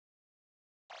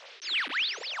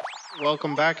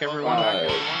Welcome back, everyone. 5,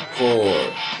 4,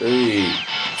 3,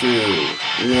 2, 1.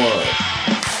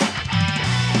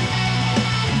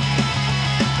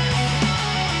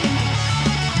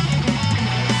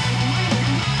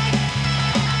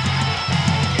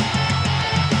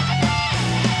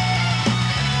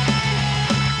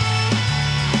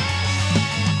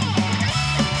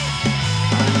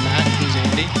 I'm Matt, and he's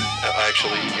Andy.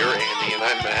 Actually, you're Andy and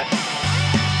I'm Matt.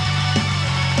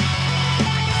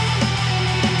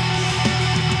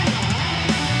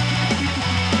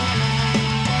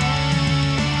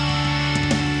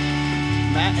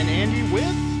 Matt and Andy with...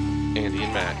 Andy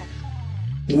and Matt.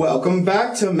 Welcome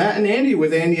back to Matt and Andy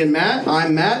with Andy and Matt.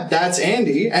 I'm Matt, that's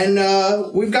Andy, and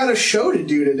we've got a show to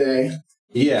do today.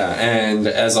 Yeah, and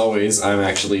as always, I'm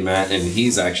actually Matt, and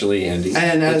he's actually Andy.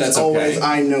 And but as that's always, okay.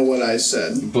 I know what I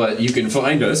said. But you can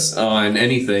find us on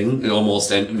anything,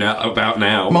 about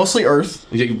now. Mostly Earth.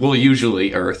 Well,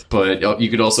 usually Earth, but you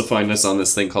could also find us on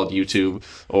this thing called YouTube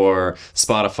or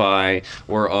Spotify.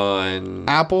 We're on...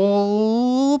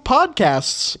 Apple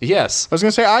Podcasts. Yes, I was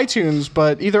going to say iTunes,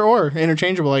 but either or,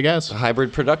 interchangeable, I guess.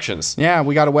 Hybrid Productions. Yeah,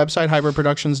 we got a website,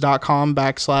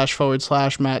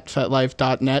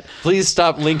 hybridproductions.com//mattfetlife.net. Please stop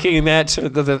linking that to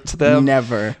them.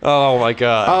 Never. Oh my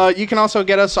god. You can also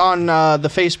get us on the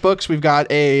Facebooks. We've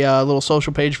got a little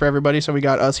social page for everybody. So we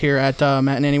got us here at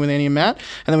Matt and Andy with Andy and Matt.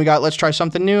 And then we got Let's Try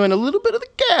Something New and a little bit of the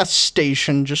gas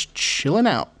station just chilling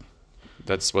out.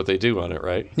 That's what they do on it,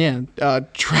 right? Yeah.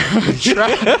 Trapping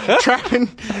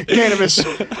Cannabis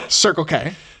Circle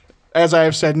K, as I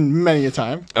have said many a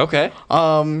time. Okay.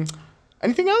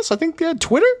 Anything else? I think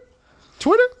Twitter?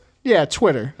 Yeah,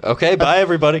 Twitter. Okay, bye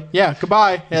everybody. Yeah,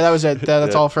 goodbye. Yeah, that was it.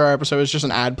 That's all for our episode. It's just an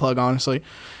ad plug, honestly.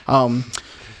 What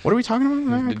are we talking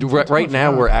about? Right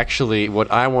now, we're actually we're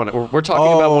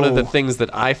talking about one of the things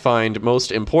that I find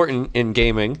most important in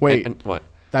gaming. Wait. And what?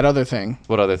 That other thing.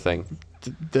 What other thing?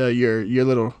 Your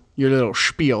little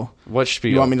spiel. What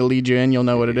spiel? You want me to lead you in? You'll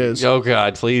know what it is. Oh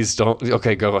God, please don't.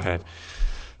 Okay, go ahead.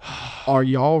 Are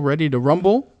y'all ready to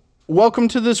rumble? Welcome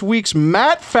to this week's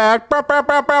Matt Fact.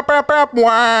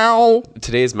 Wow.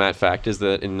 Today's Matt Fact is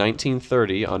that in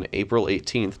 1930, on April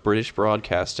 18th, British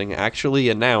Broadcasting actually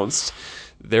announced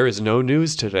there is no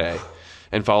news today,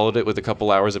 and followed it with a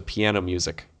couple hours of piano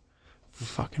music.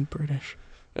 Fucking British.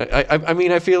 I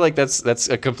mean, I feel like that's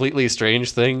a completely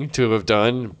strange thing to have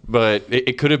done, but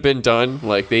it could have been done.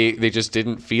 Like they just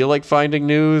didn't feel like finding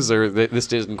news, or this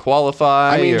didn't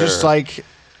qualify. I mean, just like,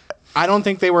 I don't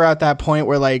think they were at that point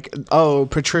where like, oh,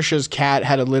 Patricia's cat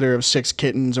had a litter of 6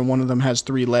 kittens and one of them has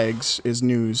 3 legs is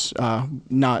news.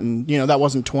 Not in, that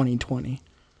wasn't 2020.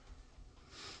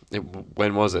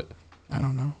 When was it? I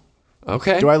don't know.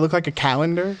 Okay. Do I look like a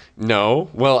calendar? No.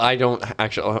 Well, I don't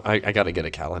actually. I got to get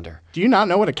a calendar. Do you not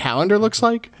know what a calendar looks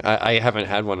like? I haven't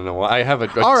had one in a while. I have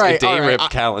a All day rip right.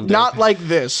 calendar. Not like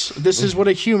this. This is what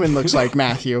a human looks like,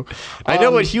 Matthew. I know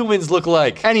what humans look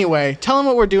like. Anyway, tell them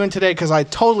what we're doing today because I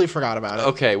totally forgot about it.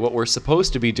 Okay, what we're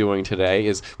supposed to be doing today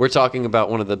is we're talking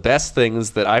about one of the best things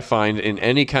that I find in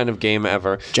any kind of game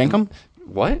ever. Jenkum?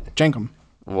 What? Jenkum.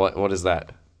 What is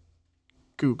that?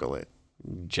 Google it.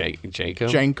 Jacob?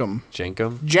 Jenkum.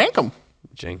 Jenkum? Jenkum.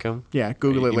 Jenkum? Yeah,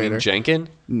 Google it You later. mean Jenkin?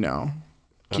 No.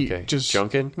 Okay. Just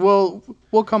Junkin? We'll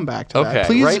come back to Okay. that.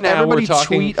 Please, right now everybody we're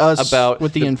talking tweet us about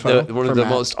with the info. one for of the Matt.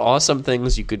 most awesome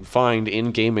things you could find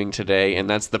in gaming today, and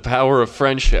that's the power of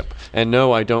friendship. And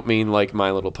no, I don't mean like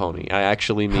My Little Pony. I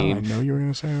actually How mean I know you were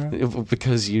going to say that.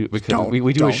 because Don't,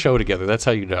 we do don't. a show together. That's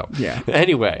how you know. Yeah.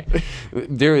 Anyway,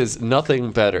 there is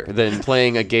nothing better than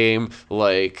playing a game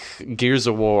like Gears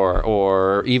of War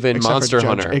or even Except for Monster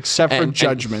Hunter. except for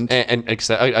Judgment. And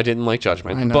except I didn't like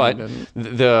Judgment. I know but you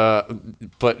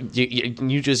but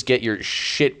you just get your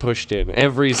shit pushed in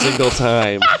every single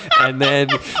time, and then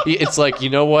it's like,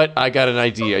 you know what? I got an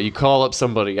idea. You call up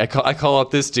somebody. I call up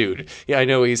this dude. Yeah, I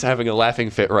know he's having a laughing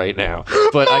fit right now,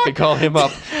 but I could call him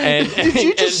up and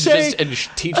teach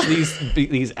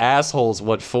these assholes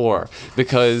what for,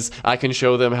 because I can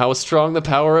show them how strong the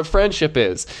power of friendship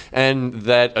is, and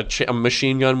that a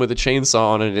machine gun with a chainsaw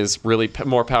on it is really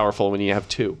more powerful when you have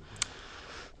 2.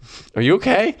 Are you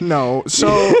okay? No. So,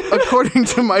 according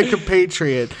to my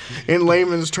compatriot, in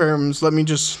layman's terms, let me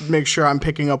just make sure I'm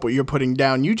picking up what you're putting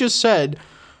down. You just said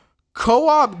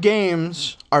co-op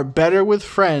games are better with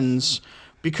friends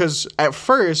because at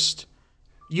first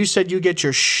you said you get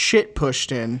your shit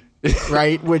pushed in,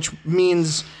 right? Which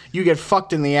means you get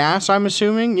fucked in the ass, I'm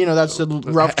assuming. That's the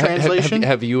rough translation.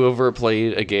 Have you ever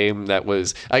played a game that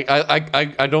was...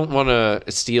 I don't want to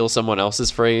steal someone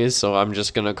else's phrase, so I'm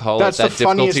just going to call That's it that the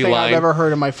funniest difficulty thing line. I've ever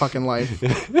heard in my fucking life.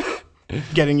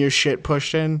 Getting your shit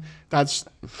pushed in. That's...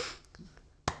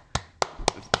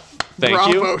 Thank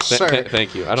Bravo, you, sir.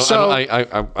 thank you. I don't. So-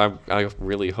 I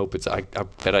really hope it's. I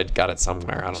bet I got it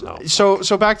somewhere. I don't know.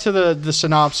 So back to the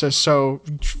synopsis. So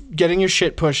getting your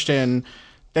shit pushed in,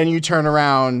 then you turn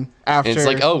around after. It's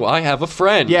like, oh, I have a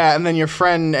friend. Yeah, and then your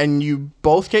friend and you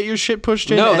both get your shit pushed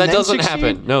in. No, and that then doesn't succeed?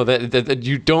 happen. No, that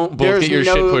you don't both There's get your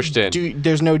no shit pushed in.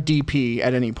 there's no DP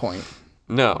at any point.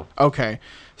 No. Okay.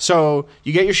 So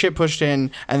you get your shit pushed in,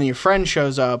 and then your friend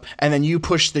shows up, and then you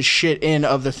push the shit in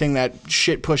of the thing that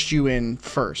shit pushed you in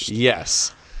first.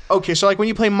 Yes. Okay, so like when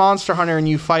you play Monster Hunter and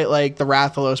you fight like the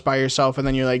Rathalos by yourself, and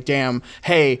then you're like, damn,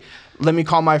 hey, let me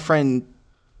call my friend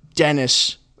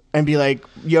Dennis and be like,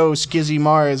 yo, Skizzy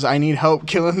Mars, I need help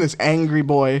killing this angry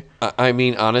boy. I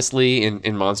mean, honestly,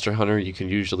 in Monster Hunter, you can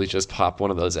usually just pop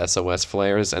one of those SOS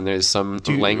flares, and there's some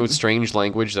strange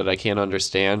language that I can't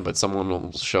understand, but someone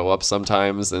will show up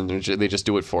sometimes, and they just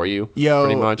do it for you. Yo,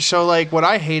 pretty much. so like what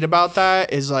I hate about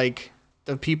that is like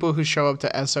the people who show up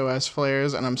to SOS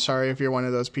flares, and I'm sorry if you're one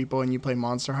of those people and you play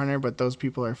Monster Hunter, but those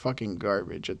people are fucking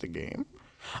garbage at the game.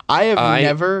 I have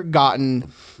never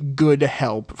gotten good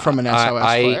help from an SOS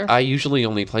flare. I usually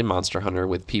only play Monster Hunter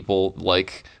with people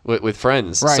like with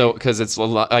friends. Right. So because it's a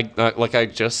lot, like I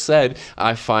just said,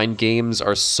 I find games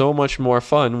are so much more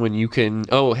fun when you can.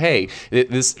 Oh, hey,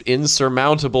 this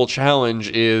insurmountable challenge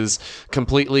is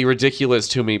completely ridiculous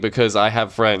to me because I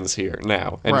have friends here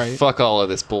now, and Right. fuck all of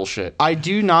this bullshit. I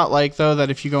do not like though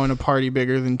that if you go in a party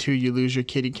bigger than 2, you lose your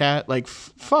kitty cat. Like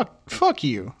fuck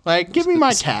you. Like give me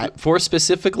my cat. For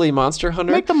specifically Monster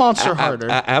Hunter, Make the monster harder.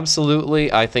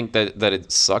 Absolutely, I think that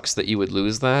it sucks that you would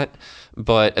lose that,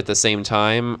 but at the same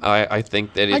time, I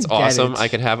think that it's get awesome. it. I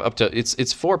could have up to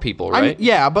it's 4 people, right?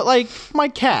 Yeah, but like my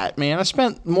cat, man. I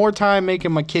spent more time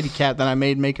making my kitty cat than I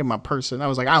made making my person. I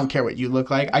was like, I don't care what you look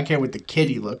like. I care what the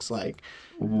kitty looks like.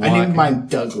 I named mine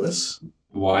Douglas.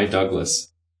 Why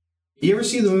Douglas? You ever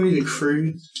see the movie The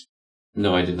Crude?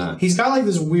 No, I did not. He's got like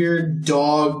this weird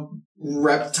dog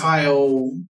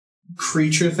reptile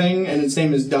creature thing, and its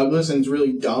name is Douglas, and it's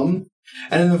really dumb.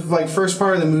 And in the like first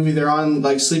part of the movie, they're on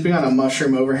like sleeping on a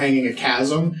mushroom overhanging a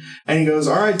chasm, and he goes,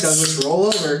 "All right, Douglas, roll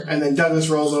over." And then Douglas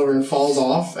rolls over and falls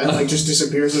off, and like just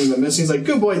disappears into the mist. He's like,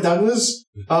 "Good boy, Douglas,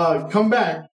 come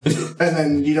back." And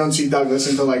then you don't see Douglas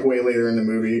until like way later in the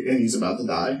movie, and he's about to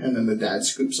die. And then the dad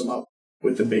scoops him up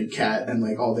with the big cat and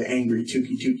like all the angry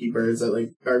tuki birds that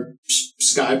like are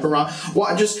sky piranha. Well,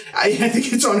 I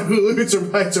think it's on Hulu.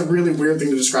 It's a really weird thing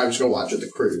to describe. Just go watch it.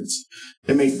 The Crudes.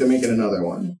 They're making another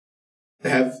one.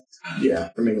 They're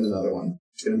making another one.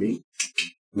 It's gonna be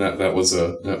That was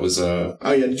a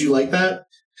Oh yeah, did you like that?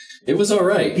 It was all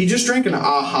right. He just drank an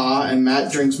AHA, and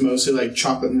Matt drinks mostly like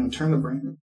chocolate. No, turn the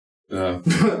brain.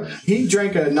 He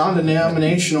drank a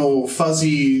non-denominational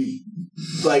fuzzy,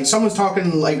 like someone's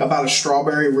talking like about a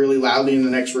strawberry really loudly in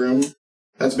the next room.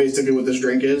 That's basically what this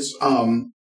drink is.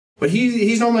 But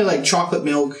he's normally like chocolate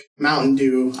milk, Mountain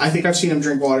Dew. I think I've seen him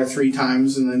drink water 3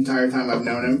 times in the entire time I've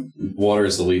known him. Water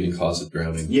is the leading cause of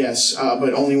drowning. Yes,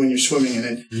 but only when you're swimming in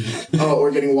it or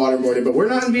getting waterboarded. But we're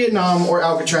not in Vietnam or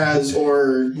Alcatraz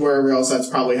or wherever else that's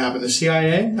probably happened. The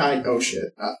CIA? Oh, shit.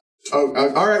 All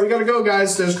right, we gotta go,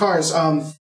 guys. There's cars.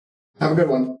 Have a good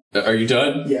one. Are you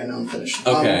done? Yeah, no, I'm finished.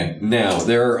 Okay, now,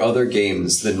 there are other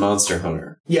games than Monster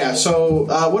Hunter. Yeah, so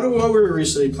what were we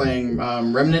recently playing?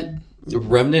 Remnant?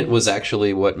 Remnant was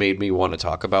actually what made me want to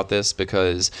talk about this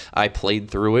because I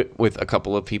played through it with a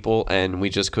couple of people and we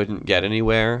just couldn't get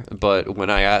anywhere. But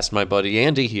when I asked my buddy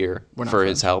Andy here for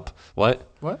his help, What?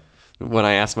 When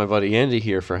I asked my buddy Andy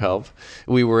here for help,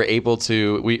 we were able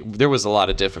to. There was a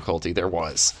lot of difficulty. There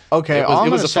was. Okay, it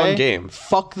was a fun game.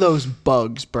 Fuck those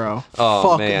bugs, bro. Oh,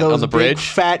 fuck man. those On the big, bridge?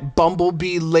 fat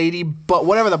bumblebee lady, but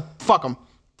whatever the fuck them.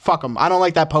 Fuck them. I don't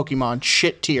like that Pokemon.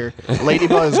 Shit tier.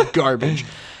 Ladybug is garbage.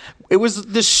 It was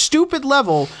this stupid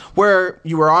level where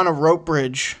you were on a rope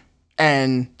bridge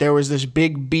and there was this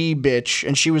big bee bitch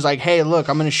and she was like, hey, look,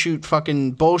 I'm going to shoot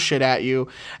fucking bullshit at you.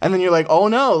 And then you're like, oh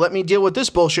no, let me deal with this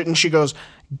bullshit. And she goes,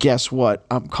 guess what?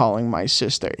 I'm calling my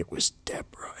sister. It was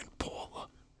Deborah and Paula.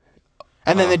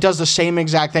 And then it does the same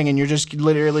exact thing and you're just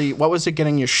literally, what was it,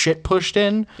 getting your shit pushed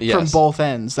in from both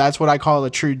ends. That's what I call a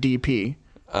true DP.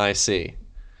 I see.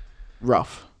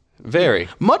 Rough. Very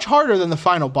much harder than the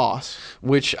final boss,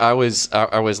 which I was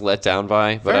let down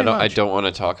by, but Very I much. don't want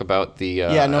to talk about the no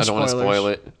I don't want to spoilers. spoil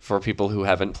it for people who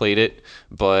haven't played it,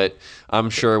 but I'm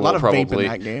sure lot we'll of vape in probably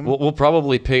that game. we'll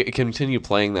probably continue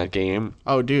playing that game.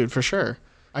 Oh, dude, for sure.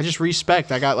 I just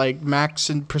respect. I got like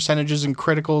max and percentages and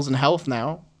criticals and health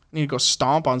now. I need to go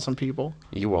stomp on some people.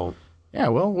 You won't. Yeah,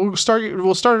 well, we'll start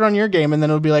it on your game, and then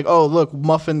it'll be like, oh, look,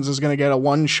 Muffins is gonna get a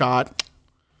 1-shot.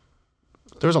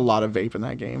 There's a lot of vape in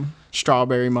that game.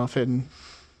 Strawberry muffin,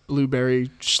 blueberry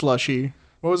slushy.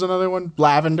 What was another one?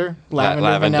 Lavender.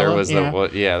 Lavender vanilla.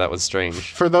 was yeah. that was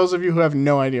strange. For those of you who have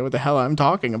no idea what the hell I'm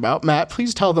talking about, Matt,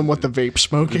 please tell them what the vape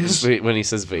smoke is. When he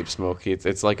says vape smoke,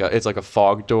 it's like a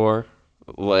fog door.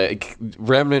 Like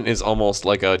Remnant is almost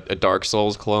like a Dark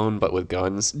Souls clone, but with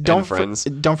guns and friends.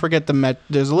 Don't forget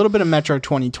there's a little bit of Metro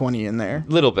 2020 in there.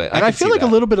 Little bit, And I feel like a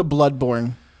little bit of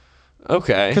Bloodborne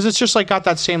Okay. because it's just like got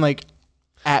that same like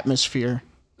atmosphere.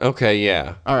 Okay,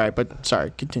 yeah. All right, but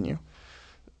sorry, continue.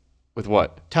 With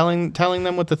what? Telling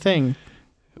them what the thing.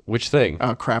 Which thing?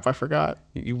 Oh crap, I forgot.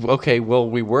 Okay, well,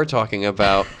 we were talking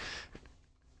about.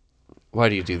 Why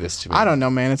do you do this to me? I don't know,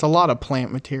 man. It's a lot of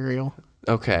plant material.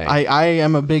 Okay. I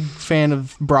am a big fan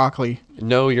of broccoli.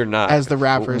 No, you're not. As the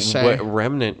rappers say. What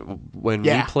Remnant, when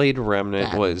Yeah. we played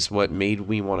Remnant, That. was what made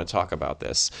me want to talk about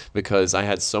this because I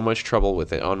had so much trouble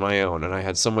with it on my own, and I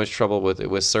had so much trouble with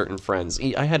it with certain friends.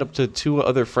 I had up to 2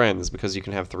 other friends because you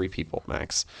can have 3 people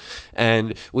max,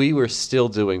 and we were still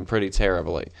doing pretty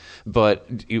terribly. But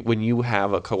when you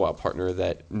have a co-op partner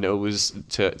that knows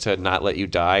to not let you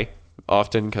die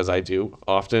often, because I do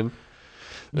often,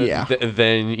 Yeah.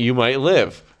 then you might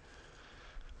live.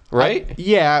 Right?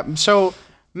 Yeah. So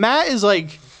Matt is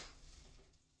like,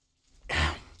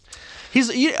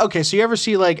 okay. So you ever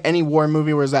see like any war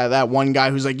movie where there's that one guy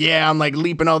who's like, yeah, I'm like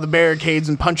leaping all the barricades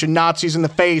and punching Nazis in the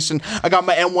face, and I got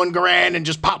my M1 Garand and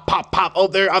just pop, pop, pop. Oh,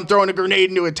 there, I'm throwing a grenade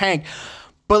into a tank.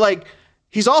 But like,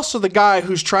 he's also the guy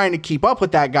who's trying to keep up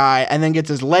with that guy and then gets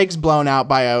his legs blown out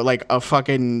by a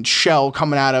fucking shell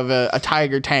coming out of a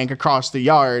tiger tank across the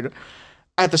yard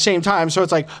at the same time. So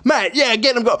it's like, Matt, yeah,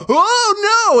 get him, go,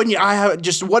 oh no. And I have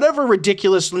just whatever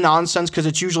ridiculous nonsense, because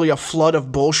it's usually a flood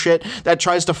of bullshit that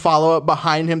tries to follow up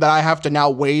behind him that I have to now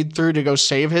wade through to go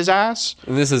save his ass.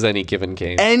 And this is any given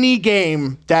game. Any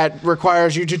game that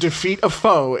requires you to defeat a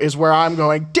foe is where I'm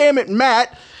going, damn it,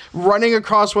 Matt, running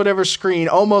across whatever screen,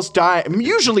 almost dying,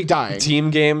 usually dying.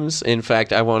 Team games, in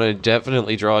fact, I want to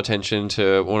definitely draw attention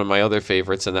to one of my other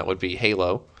favorites, and that would be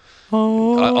Halo.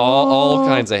 All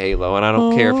kinds of Halo, and I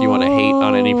don't care if you want to hate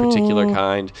on any particular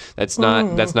kind. That's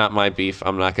not my beef.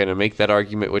 I'm not going to make that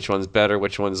argument. Which one's better?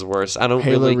 Which one's worse? I don't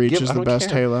Halo really Reach give. is I the don't best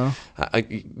care. Halo.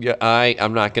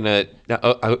 I'm not gonna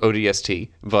ODST,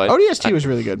 but ODST was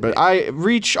really good, but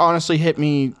Reach honestly hit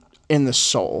me in the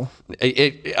soul.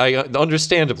 I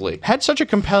understandably. Had such a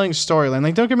compelling storyline.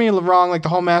 Like, don't get me wrong, like the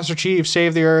whole Master Chief,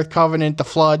 Save the Earth, Covenant, the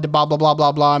Flood, the blah blah blah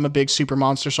blah blah. I'm a big super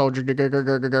monster soldier,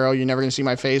 girl. You're never gonna see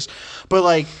my face. But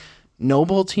like,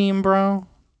 Noble Team, bro.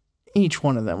 Each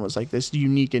one of them was like this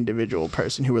unique individual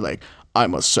person who were like, I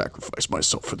must sacrifice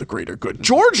myself for the greater good.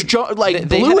 George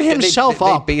blew himself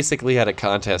up. They basically had a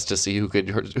contest to see who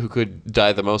could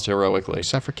die the most heroically,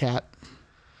 Except for Cat.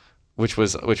 which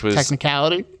was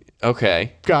Technicality.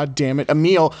 okay. God damn it.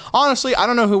 Emil. Honestly, I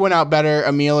don't know who went out better,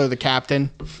 Emil or the captain.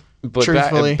 But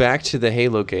Truthfully. back to the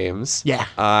Halo games. Yeah.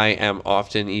 I am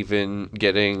often even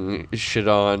getting shit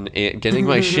on, getting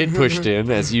my shit pushed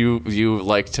in, as you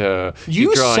like to You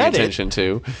keep drawing said it. attention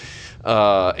to,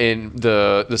 in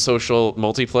the social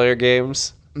multiplayer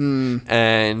games.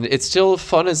 And it's still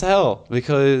fun as hell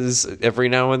because every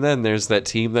now and then there's that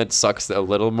team that sucks a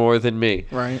little more than me.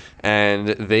 Right. And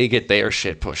they get their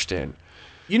shit pushed in.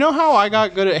 You know how I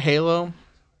got good at Halo?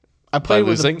 I By played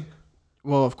with losing?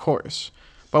 well, of course.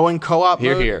 But when co-op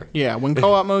Here, mode, here. yeah, when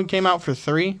co-op mode came out for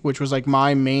 3, which was like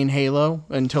my main Halo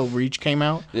until Reach came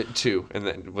out. 2, and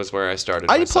that was where I started.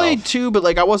 I myself. played 2, but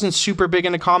like I wasn't super big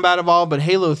into Combat Evolved, but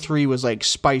Halo 3 was like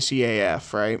spicy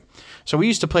AF, right? So we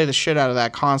used to play the shit out of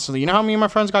that constantly. You know how me and my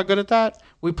friends got good at that?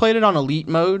 We played it on elite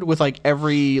mode with like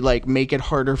every like make it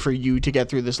harder for you to get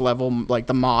through this level, like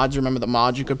the mods. Remember the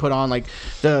mods you could put on, like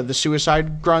the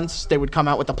suicide grunts? They would come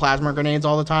out with the plasma grenades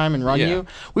all the time and run Yeah. you.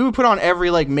 We would put on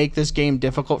every like make this game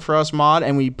difficult for us mod,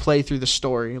 and we play through the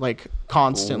story like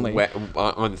constantly.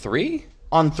 On 3?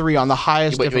 On 3, on the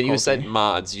highest Wait, difficulty. when you said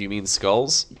mods, you mean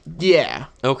skulls? Yeah.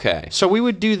 Okay. So we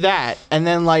would do that, and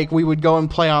then like we would go and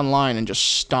play online and just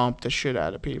stomp the shit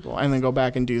out of people, and then go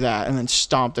back and do that, and then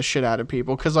stomp the shit out of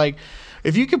people. Because like,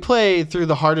 if you could play through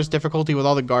the hardest difficulty with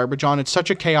all the garbage on, it's such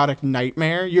a chaotic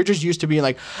nightmare. You're just used to being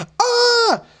like,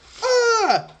 I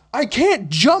can't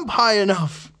jump high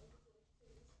enough.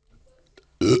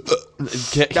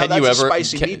 Can that's you a ever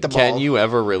spicy meatball. can you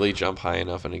ever really jump high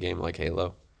enough in a game like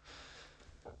Halo?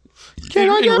 Can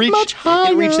I get much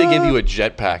higher? In Reach, they give you a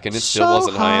jetpack, and it still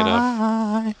wasn't high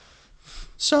enough. High,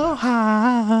 so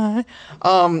high.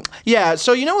 Yeah,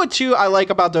 so you know what too I like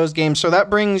about those games? So that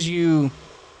brings you,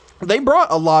 they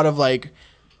brought a lot of like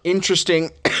interesting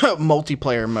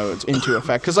multiplayer modes into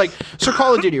effect. Because, like, so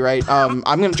Call of Duty, right? I'm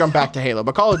going to jump back to Halo,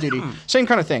 but Call of Duty, same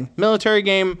kind of thing. Military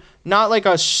game, not like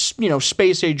a,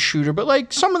 space age shooter, but,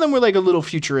 like, some of them were, like, a little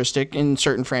futuristic in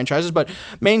certain franchises. But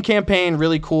main campaign,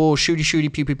 really cool,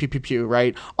 shooty, pew, pew, pew, pew, pew,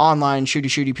 right? Online, shooty,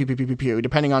 pew, pew, pew, pew, pew.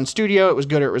 Depending on studio, it was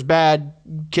good or it was bad.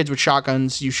 Kids with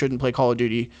shotguns, you shouldn't play Call of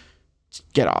Duty.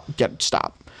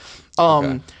 Stop.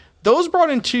 Those brought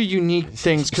in two unique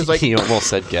things because, like, He almost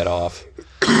said get off.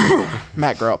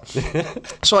 Matt, grow up.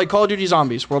 So, like, Call of Duty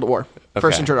Zombies, World at War,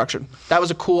 first Okay. introduction. That was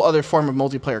a cool other form of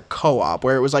multiplayer co-op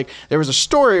where it was like there was a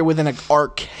story within an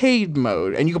arcade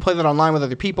mode, and you could play that online with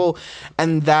other people.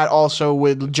 And that also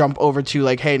would jump over to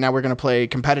like, hey, now we're gonna play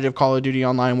competitive Call of Duty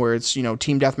online where it's team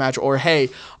deathmatch, or hey,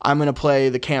 I'm gonna play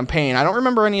the campaign. I don't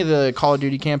remember any of the Call of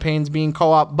Duty campaigns being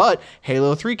co-op, but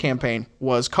Halo 3 campaign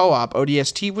was co-op.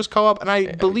 ODST was co-op, and I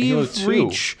Halo believe 2.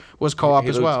 Reach was co-op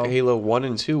as well. Halo 1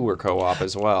 and 2 were co-op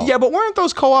as well. Yeah, but weren't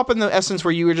those co-op in the essence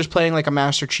where you were just playing like a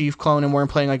Master Chief clone and weren't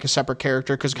playing like a separate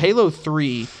character? Because Halo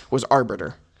 3 was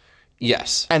Arbiter.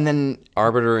 Yes. And then,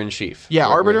 Arbiter in Chief. yeah,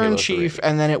 were Arbiter Halo in Chief, 3.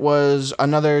 and then it was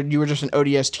another, you were just an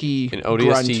ODST In ODST,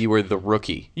 grunt. you were the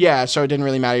rookie. Yeah, so it didn't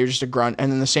really matter. You were just a grunt.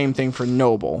 And then the same thing for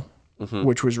Noble,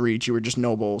 which was Reach. You were just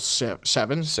Noble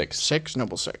 7? Six.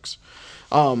 Noble 6.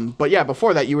 But yeah,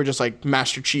 before that, you were just like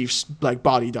Master Chief's like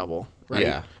body double, right?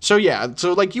 Yeah.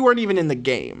 So like you weren't even in the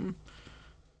game.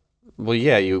 Well,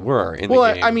 yeah, you were in the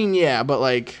Well, game. I mean, yeah, but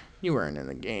like you weren't in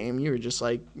the game. You were just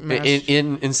like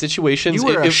in situations, You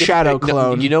were a shadow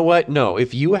clone. You know what? No,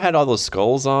 if you had all those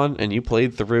skulls on and you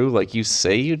played through like you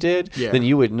say you did, Yeah. then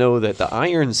you would know that the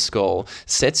Iron Skull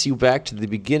sets you back to the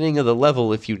beginning of the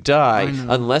level if you die,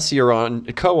 unless you're on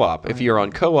co-op. If you're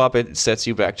on co-op, it sets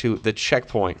you back to the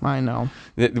checkpoint. I know.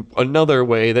 Another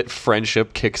way that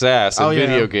friendship kicks ass in Oh, yeah.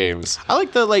 video games. I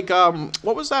like the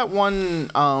what was that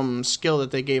one skill that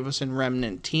they gave us in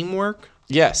Remnant? Teamwork,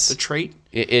 Yes. the trait.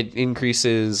 It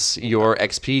increases your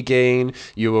XP gain,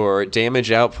 your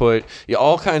damage output,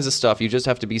 all kinds of stuff. You just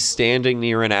have to be standing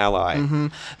near an ally.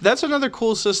 That's another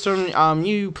cool system.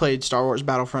 You played Star Wars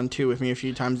Battlefront 2 with me a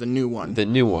few times, the new one. The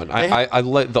new one. I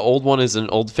let the old one is an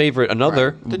old favorite.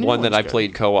 Another Right. The new one that one's I good.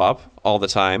 played co-op all the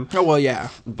time. Oh well, yeah.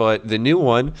 But the new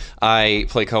one, I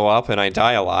play co-op and I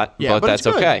die a lot. Yeah, but that's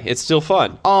it's good. okay. It's still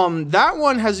fun. That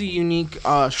one has a unique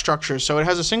structure. So it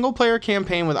has a single player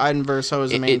campaign with Iden Verso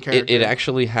as the main character. It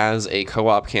actually has a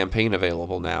co-op campaign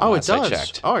available now. Oh, it as I does.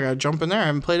 checked. Oh, I gotta jump in there. I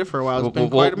haven't played it for a while. It's been We'll-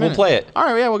 quite a we'll minute. play it. All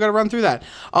right, yeah, we gotta run through that.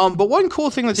 But one cool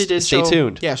thing that they did. Stay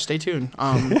tuned. Yeah, stay tuned.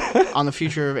 On the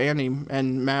future of Andy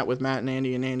and Matt with Matt and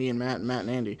Andy and Matt and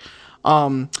Andy.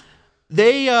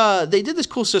 They did this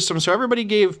cool system. So everybody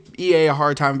gave EA a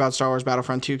hard time about Star Wars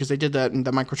Battlefront 2 because they did that in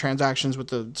the microtransactions with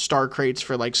the star crates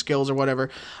for like skills or whatever.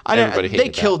 Everybody They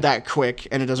hated killed that quick,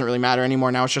 and it doesn't really matter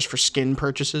anymore. Now it's just for skin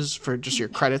purchases, for just your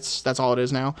credits. That's all it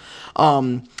is now.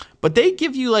 But they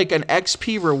give you like an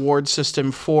XP reward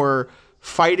system for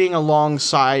fighting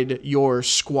alongside your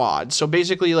squad. So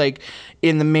basically, like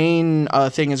in the main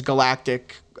thing is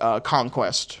Galactic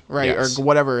Conquest, right? Yes. Or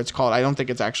whatever it's called. I don't think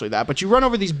it's actually that. But you run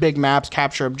over these big maps,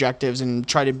 capture objectives, and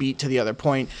try to beat to the other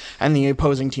point, and the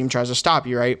opposing team tries to stop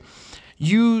you, right?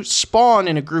 You spawn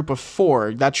in a group of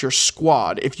 4. That's your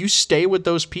squad. If you stay with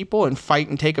those people and fight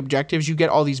and take objectives, you get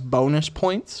all these bonus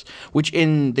points, which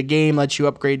in the game lets you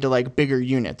upgrade to like bigger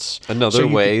units. Another So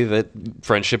you way that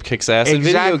friendship kicks ass in video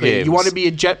Exactly. games. You want to be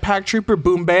a jetpack trooper?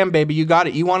 Boom, bam, baby. You got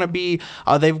it. You want to be?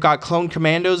 They've got clone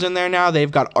commandos in there now.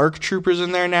 They've got ARC troopers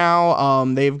in there now.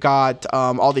 They've got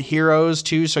all the heroes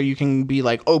too. So you can be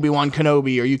like Obi-Wan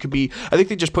Kenobi, or you could be. I think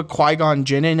they just put Qui-Gon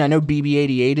Jinn in. I know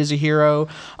BB-88 is a hero.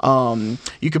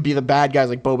 You could be the bad guys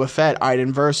like Boba Fett,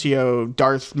 Iden Versio,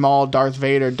 Darth Maul, Darth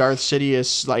Vader, Darth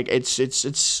Sidious. Like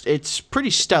it's pretty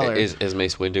stellar. Is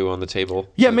Mace Windu on the table?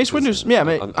 Yeah, Mace Windu's. Yeah,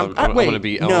 I wait, want to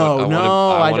be. I no,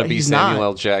 want to be he's Samuel not.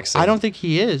 L. Jackson. I don't think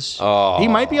he is. Oh. He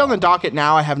might be on the docket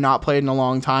now. I have not played in a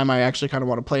long time. I actually kind of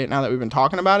want to play it now that we've been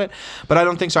talking about it, but I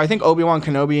don't think so. I think Obi-Wan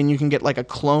Kenobi, and you can get like a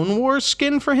Clone Wars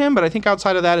skin for him, but I think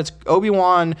outside of that, it's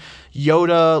Obi-Wan,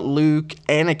 Yoda, Luke,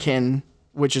 Anakin,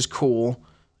 which is cool.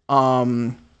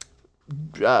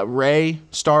 Rey,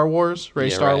 Star Wars. Rey,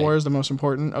 Yeah, Star Rey. Wars. The most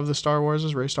important of the Star Wars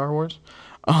is Rey, Star Wars.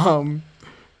 I'm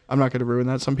not going to ruin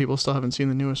that. Some people still haven't seen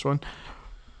the newest one.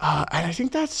 And I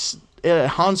think that's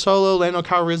Han Solo, Lando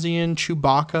Calrissian,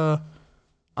 Chewbacca.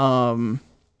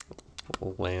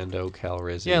 Lando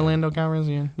Calrissian. Yeah, Lando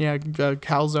Calrissian. Yeah,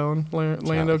 Calzone.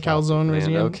 Lando Calzone.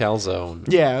 Lando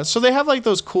Calzone. Yeah, so they have like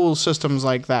those cool systems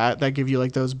like that give you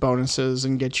like those bonuses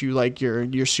and get you like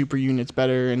your super units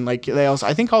better, and like they also,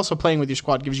 I think also playing with your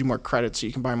squad gives you more credits so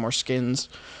you can buy more skins,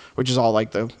 which is all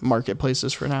like the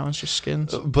marketplaces for now. It's just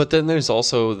skins. But then there's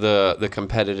also the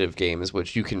competitive games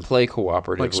which you can play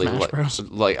cooperatively. Like Smash Bros.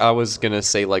 Like I was gonna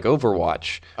say, like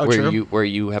Overwatch, where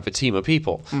you have a team of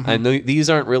people. And these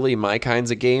aren't really my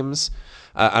kinds of games.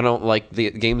 I don't like the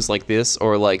games like this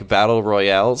or like battle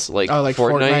royales like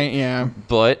Fortnite. Yeah.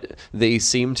 But they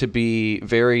seem to be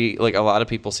very, like, a lot of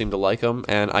people seem to like them,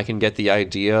 and I can get the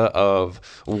idea of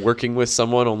working with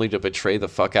someone only to betray the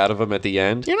fuck out of them at the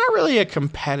end. You're not really a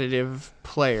competitive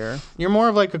player. You're more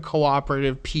of like a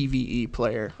cooperative PvE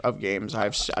player of games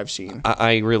I've seen.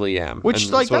 I really am. Which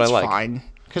and like what that's I like. fine,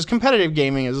 because competitive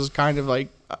gaming is kind of like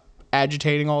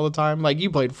agitating all the time. Like you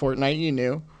played Fortnite, you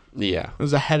knew. Yeah. It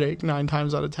was a headache 9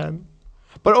 times out of 10.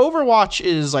 But Overwatch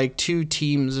is like two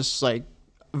teams just like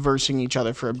versing each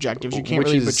other for objectives. You can't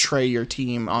really betray your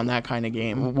team on that kind of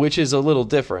game. Which is a little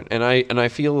different, and I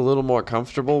feel a little more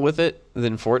comfortable with it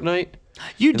than Fortnite.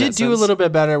 You did do a little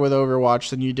bit better with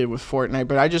Overwatch than you did with Fortnite,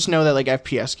 but I just know that like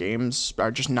FPS games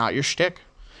are just not your shtick.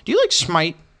 Do you like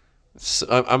Smite? So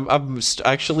I'm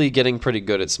actually getting pretty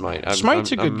good at Smite.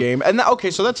 Smite's a good game, and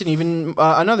okay, so that's an even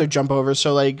another jump over.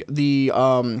 So like the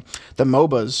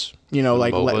MOBAs, you know,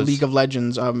 like League of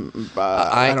Legends. I don't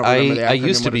remember the I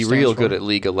used to acronym, be what it real stands good for. at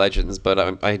League of Legends,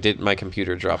 but I did, my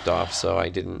computer dropped off, so I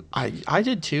didn't. I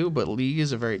did too, but League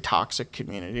is a very toxic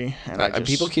community, and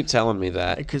People keep telling me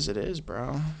that. because it is,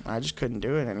 bro. I just couldn't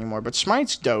do it anymore. But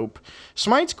Smite's dope.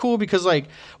 Smite's cool because like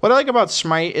what I like about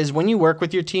Smite is when you work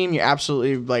with your team, you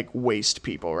absolutely like waste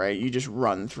people, right? You just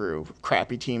run through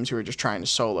crappy teams who are just trying to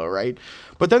solo, right?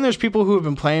 But then there's people who have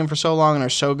been playing for so long and are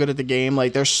so good at the game,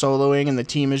 like they're soloing and the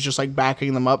team is just like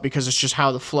backing them up because it's just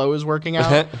how the flow is working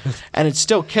out, and it's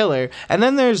still killer. And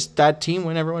then there's that team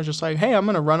when everyone's just like, hey, I'm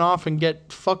gonna run off and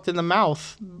get fucked in the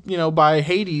mouth, you know, by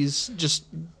Hades just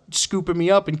scooping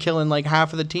me up and killing like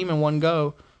half of the team in one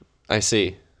go. I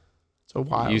see. It's a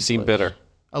wild. You seem glitch. bitter.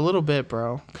 A little bit,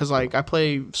 bro. Because like I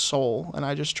play Soul and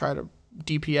I just try to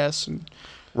DPS and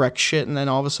wreck shit, and then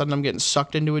all of a sudden I'm getting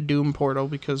sucked into a Doom portal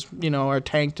because, you know, our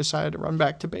tank decided to run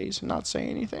back to base and not say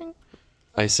anything.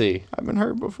 I see. I've been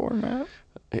hurt before, Matt.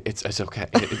 It's okay.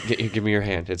 Give me your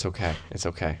hand. It's okay. It's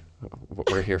okay.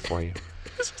 We're here for you.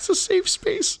 It's a safe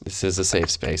space. This is a safe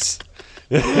space.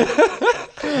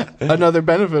 Another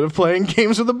benefit of playing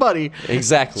games with a buddy.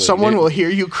 Exactly. Someone will hear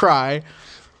you cry.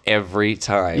 Every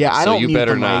time. Yeah, I so don't you mute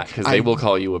better the mic. not, because they will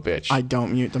call you a bitch. I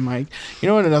don't mute the mic. You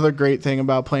know what another great thing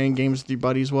about playing games with your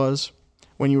buddies was?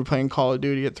 When you were playing Call of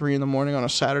Duty at 3 a.m. on a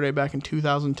Saturday back in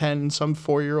 2010 and some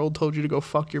 4-year-old told you to go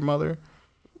fuck your mother.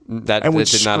 That And would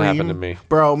did not happen to scream. me.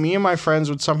 Bro, me and my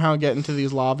friends would somehow get into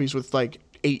these lobbies with like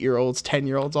 8-year-olds,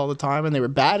 10-year-olds all the time, and they were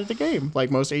bad at the game, like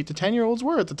most 8 to 10-year-olds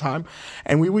were at the time.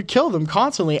 And we would kill them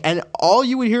constantly, and all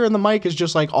you would hear in the mic is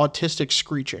just like autistic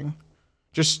screeching.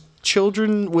 Just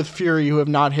children with fury who have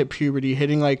not hit puberty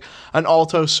hitting like an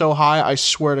alto so high, I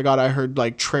swear to God, I heard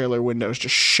like trailer windows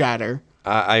just shatter.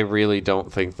 I really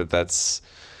don't think that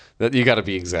you got to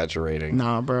be exaggerating.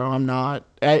 Nah, bro, I'm not.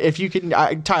 If you can,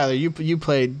 Tyler, you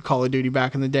played Call of Duty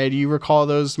back in the day. Do you recall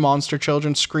those monster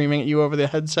children screaming at you over the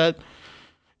headset?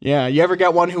 Yeah, you ever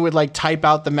get one who would like type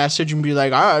out the message and be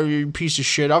like, you piece of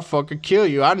shit, I'll fucking kill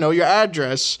you. I know your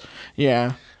address.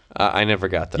 Yeah. I never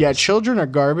got those. Yeah, children are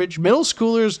garbage. Middle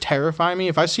schoolers terrify me.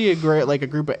 If I see a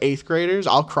group of 8th graders,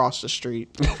 I'll cross the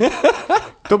street.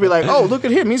 They'll be like, "Oh, look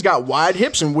at him. He's got wide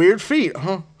hips and weird feet."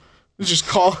 Huh? Just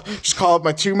call up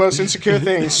my 2 most insecure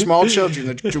things. Small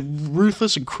children. They're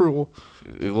ruthless and cruel.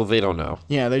 Well, they don't know.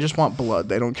 Yeah, they just want blood.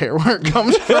 They don't care where it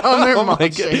comes from. They're Oh my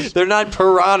monsters. God. They're not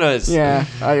piranhas. Yeah,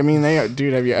 I mean, they are.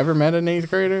 Dude, have you ever met an 8th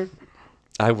grader?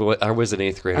 I was an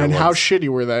 8th grader. And how once. shitty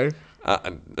were they?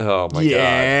 Oh my God.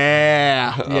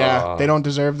 Yeah. They don't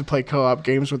deserve to play co-op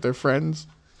games with their friends.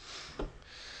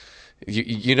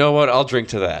 You know what? I'll drink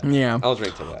to that. Yeah. I'll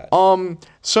drink to that.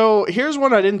 So here's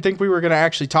one I didn't think we were gonna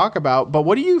actually talk about. But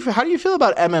how do you feel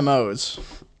about MMOs?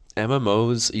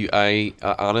 MMOs.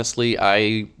 Honestly,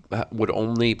 I would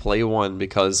only play one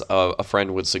because a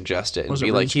friend would suggest it and Was it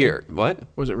be like, RuneScape? "Here, what?"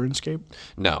 Was it RuneScape?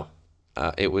 No,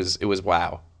 it was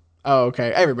WoW. Oh,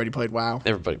 okay. Everybody played WoW.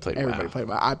 Everybody played Everybody WoW. played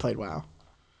WoW. I played WoW.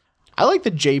 I like the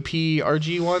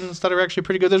JPRG ones that are actually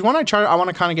pretty good. There's one I want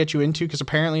to kind of get you into because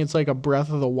apparently it's like a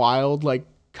Breath of the Wild like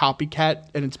copycat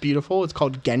and it's beautiful. It's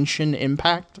called Genshin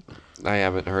Impact. I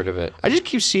haven't heard of it. I just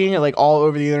keep seeing it like all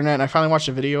over the internet, and I finally watched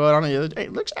a video on it the other day.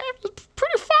 It looks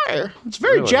pretty fire. It's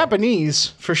very Really? Japanese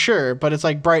for sure, but it's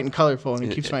like bright and colorful and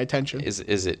it keeps my attention. Is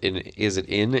it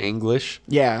in English?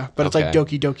 Yeah, but it's like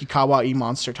Okay. Doki Doki Kawaii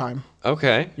Monster Time.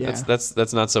 Okay. Yeah.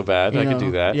 That's not so bad. I You could do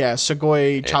know? that. Yeah,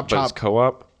 Sugoi Chop But it's Chop.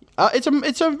 co-op. It's an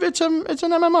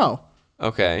MMO.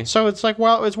 Okay. So it's like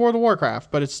it's World of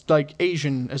Warcraft, but it's like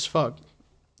Asian as fuck.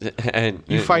 And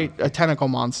You fight a tentacle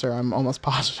monster. I'm almost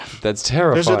positive. That's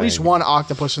terrifying. There's at least one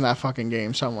octopus in that fucking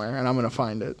game somewhere, and I'm gonna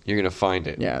find it. You're gonna find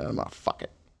it. Yeah, I'm gonna fuck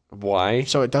it Why?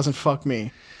 so it doesn't fuck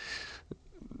me.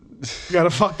 You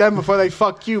gotta fuck them before they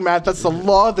fuck you, Matt. That's the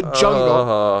law of the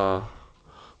jungle.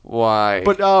 Why?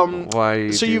 But Why? do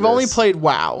you so do you've only this? played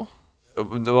WoW.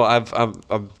 Well,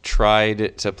 I've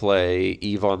tried to play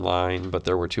Eve Online, but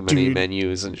there were too many Dude,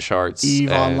 menus and charts. Eve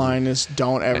and Online is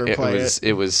don't ever play it.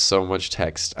 It was so much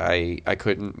text. I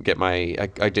couldn't get I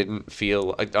didn't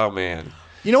feel. Oh man.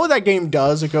 You know what that game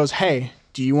does? It goes, hey,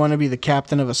 do you want to be the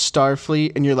captain of a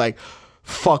Starfleet? And you're like,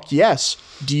 fuck yes.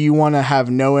 Do you want to have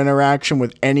no interaction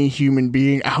with any human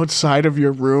being outside of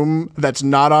your room that's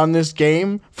not on this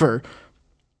game for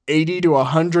 80 to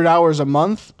 100 hours a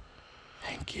month?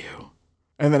 Thank you.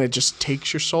 And then it just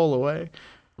takes your soul away.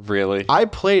 Really? I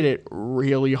played it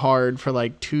really hard for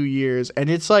like 2 years,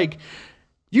 and it's like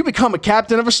you become a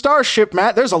captain of a starship,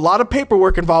 Matt. There's a lot of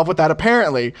paperwork involved with that,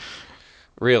 apparently.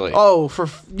 Really? Oh,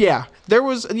 yeah. There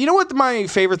was. You know what my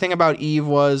favorite thing about Eve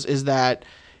is that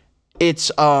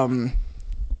it's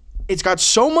got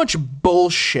so much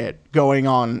bullshit going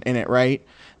on in it, right?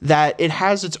 That it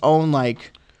has its own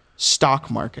like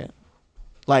stock market,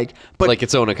 but like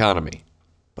its own economy.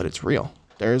 but it's real.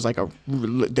 There's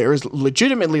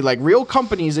legitimately like real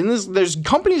companies in this. There's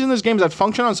companies in this game that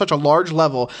function on such a large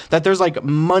level that there's like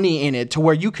money in it to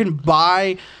where you can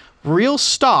buy real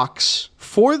stocks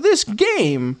for this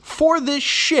game, for this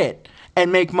shit,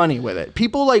 and make money with it.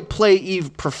 People like play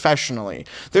Eve professionally.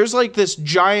 There's like this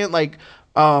giant like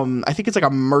I think it's like a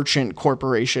merchant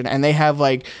corporation, and they have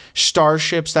like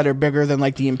starships that are bigger than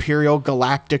like the Imperial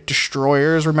Galactic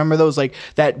Destroyers. Remember those, like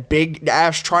that big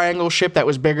ash triangle ship that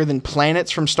was bigger than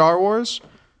planets from Star Wars?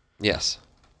 Yes.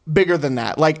 Bigger than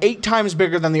that, like 8 times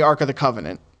bigger than the Ark of the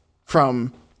Covenant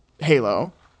from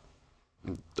Halo.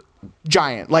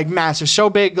 Giant, like massive, so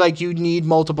big like you need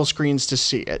multiple screens to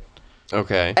see it,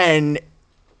 Okay. and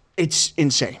it's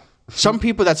insane. Some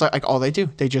people, that's like all they do.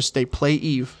 They play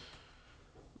Eve.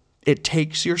 It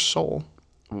takes your soul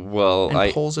Well,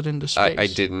 and pulls it into space. I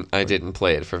didn't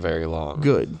play it for very long.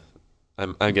 Good.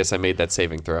 I guess I made that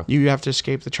saving throw. You have to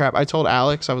escape the trap. I told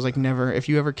Alex, I was like, never, if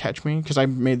you ever catch me, because I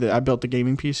built the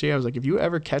gaming PC. I was like, if you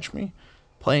ever catch me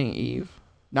playing Eve,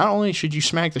 not only should you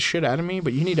smack the shit out of me,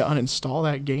 but you need to uninstall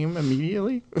that game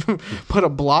immediately. Put a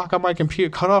block on my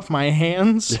computer, cut off my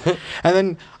hands. And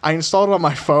then I installed it on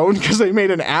my phone because they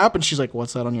made an app. And she's like,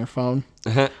 what's that on your phone?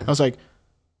 I was like,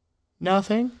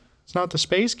 nothing. It's not the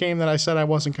space game that I said I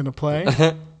wasn't going to play.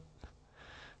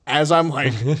 As I'm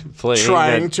like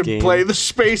trying to play the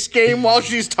space game while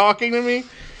she's talking to me.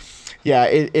 Yeah,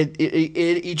 it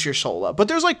eats your soul up. But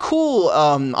there's like cool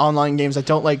online games that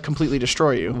don't like completely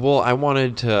destroy you. Well, I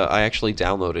actually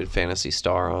downloaded Phantasy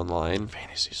Star Online.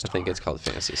 Phantasy Star. I think it's called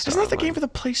Phantasy Star. Isn't that the Online. game for the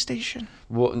PlayStation?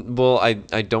 Well, I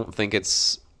don't think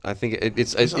it's. I think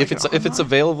it's it like if it's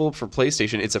available for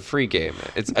PlayStation, it's a free game.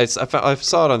 I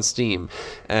saw it on Steam,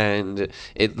 and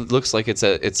it looks like it's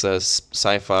a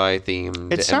sci-fi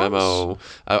themed It sounds- MMO.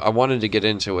 I wanted to get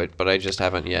into it, but I just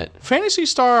haven't yet. Phantasy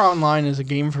Star Online is a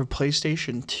game for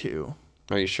PlayStation 2.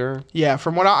 Are you sure? Yeah,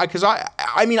 from what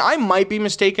I mean, I might be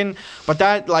mistaken, but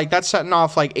that's setting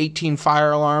off like 18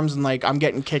 fire alarms, and like I'm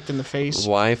getting kicked in the face.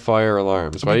 Why fire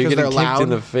alarms? Why are you Because getting they're kicked loud in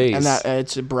the face? and that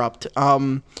it's abrupt.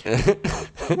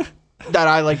 That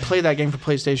I like played that game for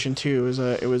PlayStation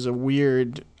 2. It was a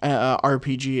weird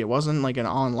RPG. It wasn't like an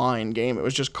online game. It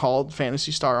was just called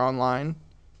Phantasy Star Online.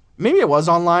 Maybe it was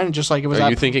online, just like it was. Are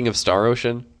you thinking of Star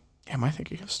Ocean? Am I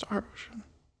thinking of Star Ocean?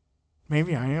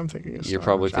 Maybe I am thinking of Star You're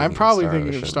probably Ocean. I'm thinking of probably Star thinking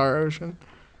of Ocean. Star Ocean.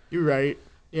 You're right.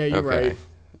 Yeah, you're Okay. right.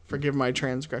 Forgive my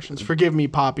transgressions. Forgive me,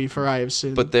 Poppy, for I have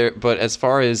sinned. But as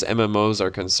far as MMOs are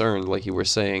concerned, like you were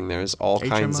saying, there's all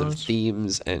kinds of HMOs?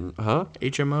 themes and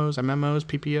HMOs, MMOs,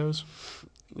 PPOs.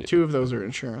 2 of those are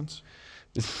insurance.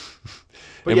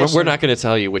 But and yes, we're not going to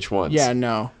tell you which ones. Yeah,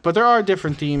 no. But there are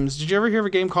different themes. Did you ever hear of a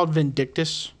game called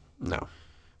Vindictus? No.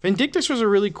 Vindictus was a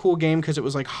really cool game because it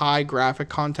was like high graphic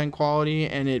content quality,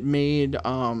 and it made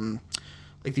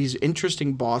like these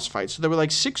interesting boss fights. So there were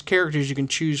like 6 characters you can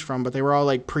choose from, but they were all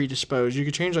like predisposed. You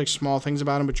could change like small things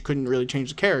about them, but you couldn't really change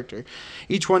the character.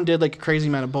 Each one did like a crazy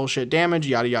amount of bullshit damage,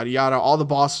 yada yada yada. All the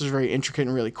bosses are very intricate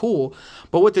and really cool.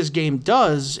 But what this game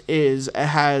does is it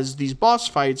has these boss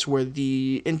fights where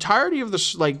the entirety of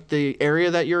the area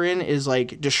that you're in is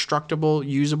like destructible,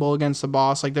 usable against the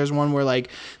boss. Like there's one where like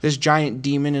this giant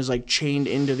demon is like chained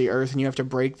into the earth and you have to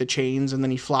break the chains, and then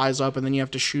he flies up and then you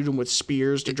have to shoot him with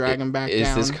spears to drag him back down.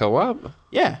 Is this co-op?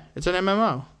 Yeah, it's an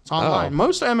MMO. It's online.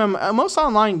 Oh. Most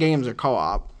online games are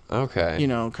co-op. Okay. You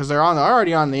know, because they're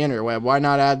already on the interweb. Why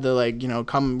not add the like, you know,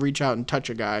 come reach out and touch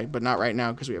a guy, but not right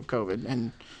now because we have COVID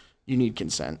and you need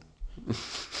consent.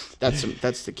 That's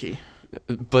the key.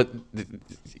 But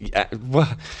yeah,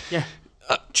 Yeah.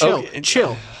 Chill, okay.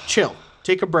 chill.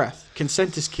 Take a breath.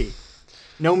 Consent is key.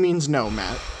 No means no,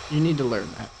 Matt. You need to learn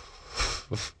that.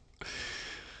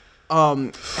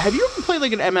 Have you ever played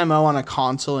like an MMO on a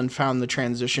console and found the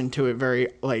transition to it very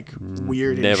like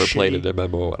weird and never shitty? played an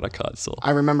MMO on a console.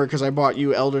 I remember because I bought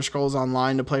you Elder Scrolls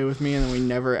Online to play with me, and then we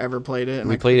never ever played it. And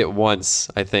We played it once,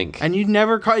 I think. and you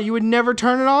would never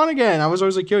turn it on again. I was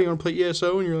always like, "Yo, you want to play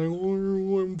ESO?" And you're like, "Oh,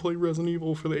 I want to play Resident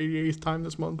Evil for the 88th time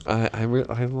this month." I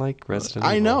like Resident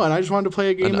Evil. I know, and I just wanted to play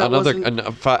a game that Another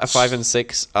wasn't. 5 and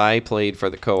 6 I played for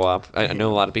the co-op. I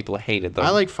know a lot of people hated them.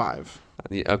 I like 5.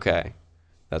 Okay.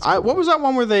 That's What cool. was that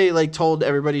one where they like told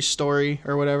everybody's story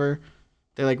or whatever?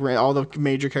 They like all the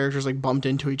major characters like bumped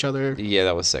into each other. Yeah,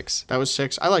 that was 6. That was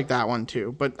 6. I like that one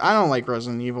too, but I don't like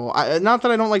Resident Evil. Not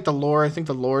that I don't like the lore. I think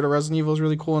the lore to Resident Evil is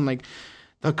really cool, and like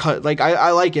the cut. Like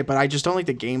I like it, but I just don't like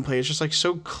the gameplay. It's just like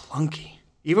so clunky.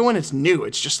 Even when it's new,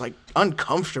 it's just like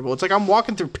uncomfortable. It's like I'm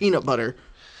walking through peanut butter.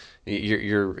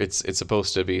 It's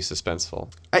supposed to be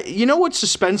suspenseful. You know what's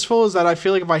suspenseful is that I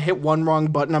feel like if I hit one wrong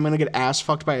button, I'm gonna get ass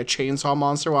fucked by a chainsaw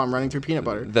monster while I'm running through peanut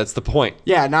butter. That's the point.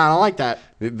 Yeah, nah, I don't like that.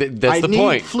 That's the need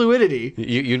point. Fluidity.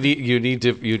 You need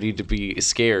to be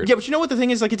scared. Yeah, but you know what the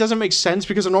thing is? Like, it doesn't make sense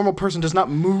because a normal person does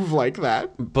not move like that.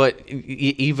 But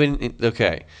even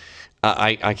okay,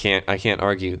 I can't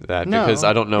argue that No. because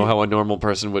I don't know how a normal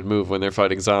person would move when they're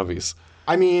fighting zombies.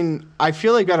 I mean, I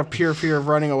feel like out of pure fear of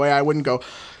running away, I wouldn't go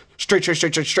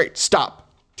straight, stop,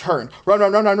 turn, run.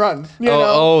 You know?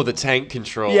 Oh, the tank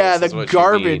controls. Yeah, the is what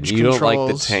garbage you don't like the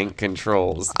controls. tank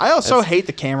controls. I also hate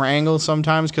the camera angles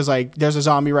sometimes because like there's a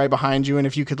zombie right behind you, and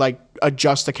if you could like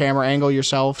adjust the camera angle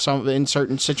yourself, in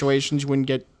certain situations you wouldn't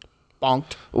get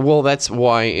bonked. Well, that's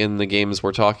why in the games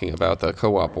we're talking about, the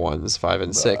co-op ones, 5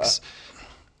 and 6,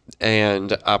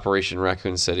 and Operation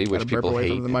Raccoon City, which Gotta burp people away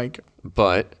hate, from the mic.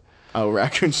 but Oh,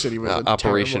 Raccoon City was a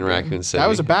Operation terrible game. Raccoon City. That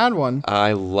was a bad one.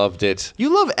 I loved it.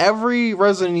 You love every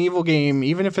Resident Evil game,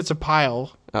 even if it's a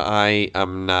pile. I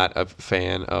am not a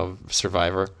fan of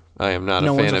Survivor. I am not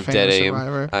No a one's fan a of fan Dead of Aim.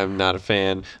 Survivor. I'm not a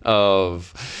fan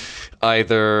of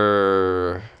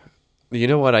either. You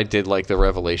know what? I did like the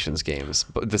Revelations games,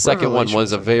 but the second one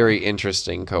was a very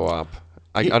interesting co-op.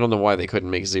 I don't know why they couldn't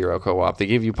make zero co-op. They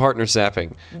give you partner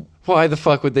zapping. Why the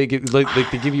fuck would they give like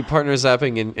they give you partner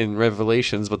zapping in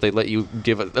Revelations, but they let you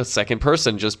give a second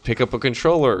person just pick up a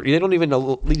controller? They don't even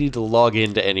need to log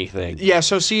into anything. Yeah,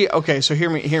 so see, okay, so hear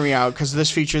me out, because this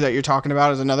feature that you're talking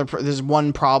about is this is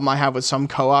one problem I have with some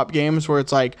co-op games where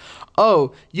it's like,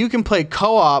 oh, you can play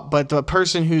co-op, but the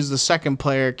person who's the second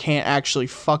player can't actually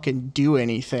fucking do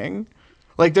anything.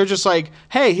 Like, they're just like,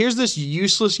 hey, here's this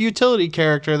useless utility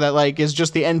character that, like, is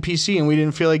just the NPC, and we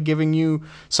didn't feel like giving you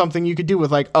something you could do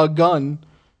with, like, a gun.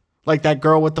 Like that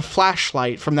girl with the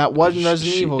flashlight from that one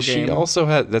Resident Evil game. She also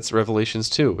had, that's Revelations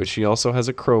 2, but she also has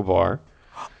a crowbar.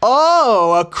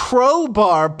 Oh, a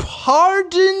crowbar.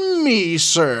 Pardon me,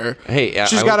 sir. Hey,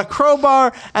 She's got a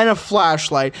crowbar and a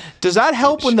flashlight. Does that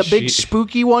help when the big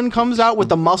spooky one comes out with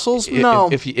the muscles? No.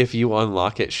 If you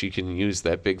unlock it, she can use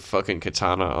that big fucking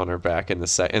katana on her back in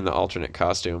the alternate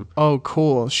costume. Oh,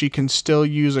 cool. She can still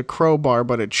use a crowbar,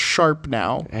 but it's sharp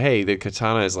now. Hey, the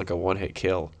katana is like a one-hit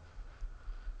kill.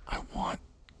 I want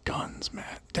guns, man.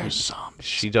 There's zombies.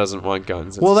 She doesn't want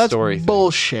guns. It's Well, a that's story thing.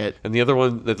 bullshit. And the other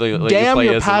one that they let Damn you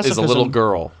your play is a little pacifism.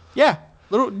 girl. Yeah.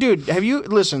 Little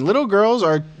little girls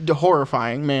are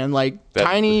horrifying, man. Like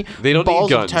tiny they don't need balls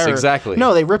guns, of terror. exactly.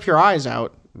 No, they rip your eyes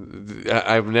out.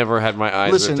 I've never had my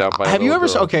eyes Listen, ripped out by a have you little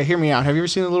ever? girl. Okay, hear me out. Have you ever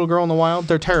seen a little girl in the wild?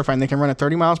 They're terrifying. They can run at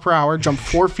 30 miles per hour, jump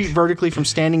 4 feet vertically from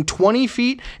standing, 20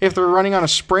 feet if they're running on a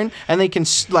sprint, and they can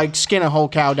like skin a whole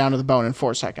cow down to the bone in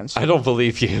 4 seconds. I don't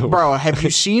believe you. Bro, have you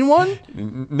seen one?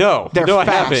 No. They're no,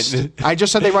 fast. I haven't. I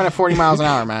just said they run at 40 miles an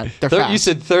hour, man. They're fast. You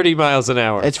said 30 miles an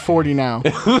hour. It's 40 now.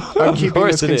 I'm keeping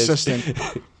course this it is.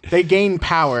 consistent. They gain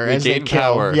power as they gain kill.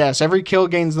 power. Yes, every kill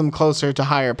gains them closer to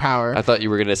higher power. I thought you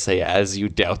were gonna say, as you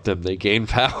doubt them, they gain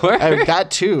power.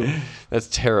 That too. That's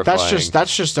terrifying.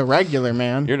 That's just a regular,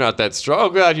 man. You're not that strong. Oh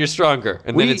God, you're stronger.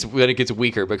 And We- then it gets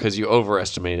weaker because you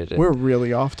overestimated it. We're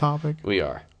really off topic. We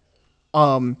are.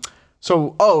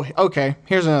 So, okay.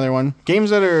 Here's another one.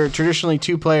 Games that are traditionally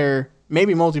 2-player,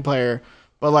 maybe multiplayer,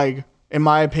 but like in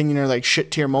my opinion are like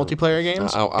shit tier multiplayer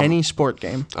games. Any sport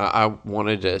game. I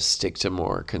wanted to stick to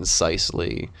more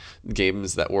concisely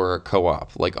games that were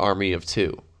co-op, like Army of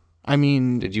Two. I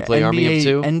mean, Did you play Army of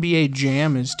Two? NBA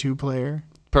Jam is 2-player,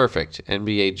 Perfect.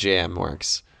 NBA Jam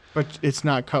works, but it's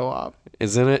not co-op.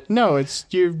 isn't it? No, it's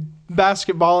you're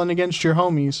basketballing against your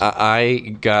homies. I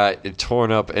got torn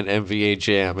up in NBA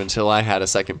Jam until I had a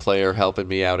second player helping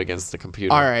me out against the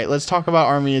computer. All right, let's talk about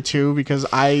Army of Two because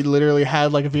I literally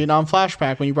had like a Vietnam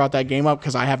flashback when you brought that game up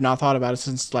because I have not thought about it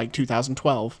since like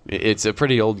 2012. It's a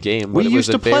pretty old game. We But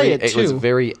used to play it, It was a too.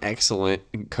 very excellent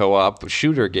co-op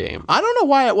shooter game. I don't know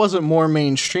why it wasn't more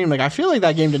mainstream. Like I feel like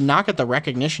that game did not get the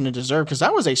recognition it deserved because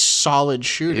that was a solid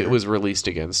shooter. It was released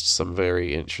against some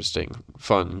very interesting,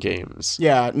 fun games.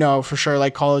 Yeah, no, for sure.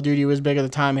 Like Call of Duty was big at the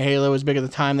time. Halo was big at the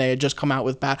time. They had just come out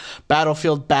with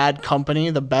Battlefield Bad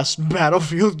Company, the best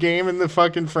Battlefield game in the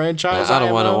fucking franchise. I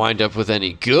don't want to IMO. wind up with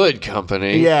any good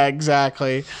company. Yeah,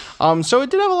 exactly. So it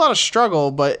did have a lot of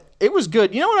struggle, but it was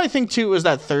good. You know what I think too was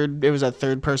that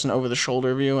third person over the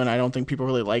shoulder view, and I don't think people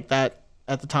really liked that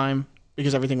at the time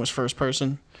because everything was first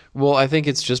person. Well, I think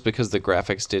it's just because the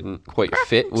graphics didn't quite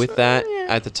fit with that yeah.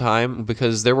 at the time,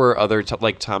 because there were other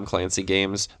like Tom Clancy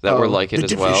games that were like it The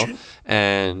as well. Division.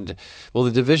 And well,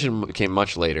 the Division came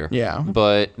much later. Yeah.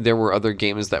 But there were other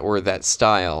games that were that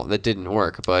style that didn't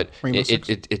work, but Rainbow Six.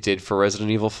 it did for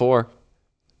Resident Evil 4.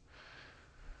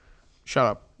 Shut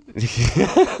up.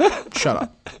 Shut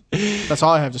up. That's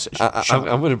all I have to say. Shut I'm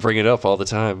up. going to bring it up all the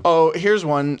time. Oh, here's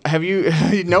one. Have you?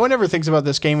 No one ever thinks about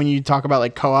this game when you talk about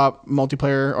like co-op,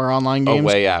 multiplayer, or online A games.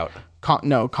 Way Out.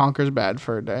 No, Conker's Bad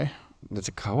for a Day. It's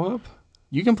a co-op?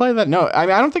 You can play that. No, I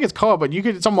mean I don't think it's co-op, but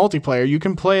it's a multiplayer. You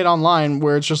can play it online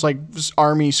where it's just like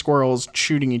army squirrels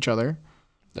shooting each other.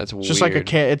 That's weird. It's just like a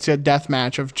kid. It's a death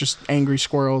match of just angry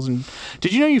squirrels. And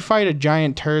did you know you fight a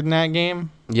giant turd in that game?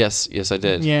 Yes, I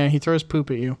did. Yeah, he throws poop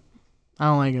at you. I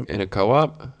don't like it. In a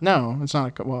co-op? No, it's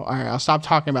not a well. All right, I'll stop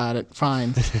talking about it.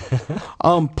 Fine.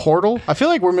 Portal. I feel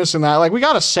like we're missing that. Like we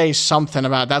got to say something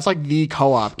about it. That's like the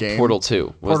co-op game. Portal 2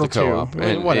 was Portal the co-op. 2.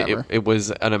 And Whatever. it was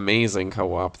an amazing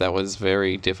co-op that was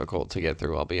very difficult to get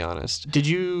through, I'll be honest. Did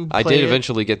you? I play did it?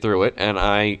 eventually get through it, and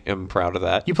I am proud of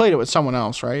that. You played it with someone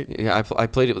else, right? Yeah, I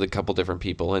played it with a couple different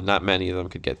people, and not many of them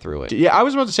could get through it. Yeah, I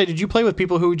was about to say, did you play with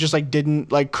people who just like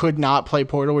didn't like could not play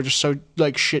Portal? Were just so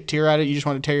like shit tier at it, you just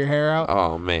want to tear your hair out?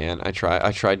 Oh man, I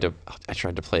tried to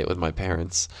play it with my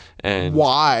parents, and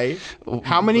Why?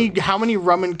 How many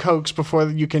rum and cokes before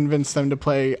you convinced them to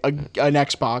play an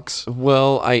Xbox?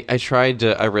 well, I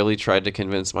really tried to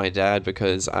convince my dad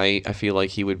because I feel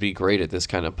like he would be great at this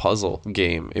kind of puzzle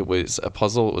game. It was a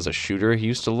puzzle, it was a shooter. He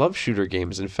used to love shooter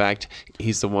games. In fact,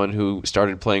 he's the one who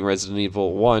started playing Resident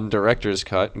Evil 1 Director's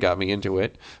Cut and got me into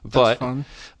it. But fun.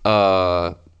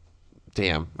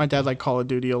 Damn, My dad liked Call of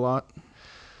Duty a lot.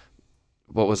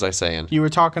 what was I saying? You were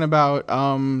talking about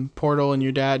Portal and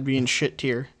your dad being shit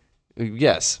tier.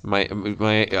 Yes,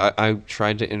 I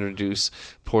tried to introduce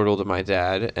Portal to my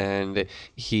dad, and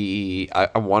I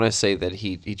want to say that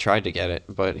he tried to get it,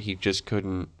 but he just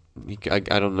couldn't. I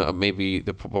don't know, maybe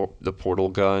the portal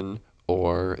gun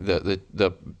or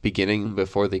the beginning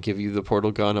before they give you the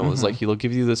portal gun. I was like, he'll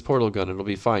give you this portal gun, it'll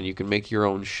be fine. You can make your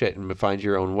own shit and find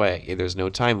your own way. There's no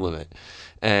time limit,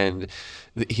 and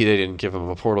they didn't give him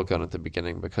a portal gun at the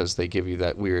beginning because they give you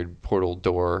that weird portal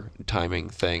door timing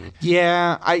thing.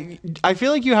 Yeah, I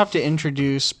feel like you have to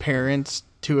introduce parents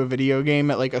to a video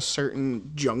game at like a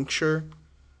certain juncture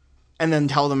and then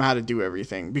tell them how to do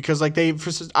everything because like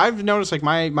I've noticed like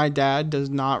my dad does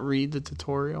not read the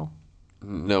tutorial.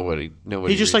 Nobody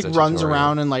He just like reads the runs tutorial.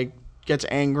 around and like gets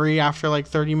angry after like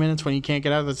 30 minutes when he can't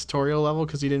get out of the tutorial level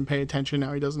because he didn't pay attention.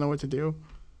 Now he doesn't know what to do.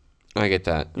 I get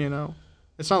that. You know,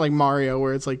 it's not like Mario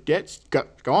where it's like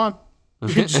go on,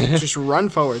 just run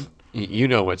forward. You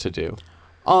know what to do.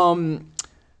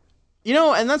 You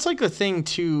know, and that's like the thing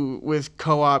too with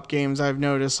co-op games. I've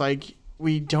noticed like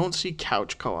we don't see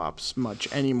couch co-ops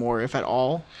much anymore, if at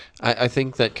all. I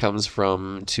think that comes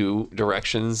from two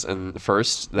directions, and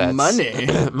first, that's Money.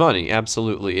 money,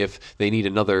 absolutely. If they need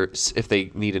another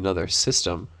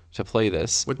system to play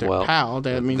this with their pal.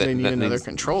 That means they need that another means-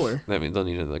 controller. That means they'll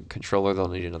need another controller. They'll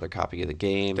need another copy of the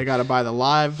game They got to buy the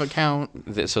live account.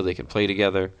 so they can play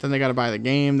together. Then they got to buy the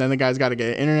game. Then the guy's got to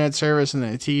get internet service and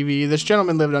then a TV. This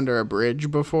gentleman lived under a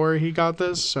bridge before he got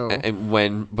this. So,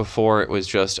 And before it was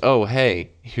just, oh,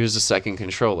 hey, here's a second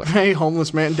controller. hey,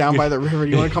 homeless man down by the river,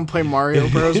 do you want to come play Mario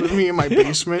Bros with me in my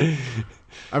basement?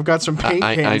 I've got some paint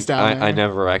cans down there. I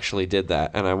never actually did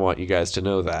that, and I want you guys to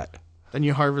know that. Then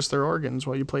you harvest their organs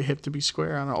while you play Hip to Be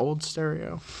Square on an old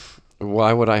stereo.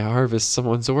 Why would I harvest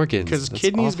someone's organs? Because That's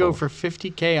kidneys go awful. for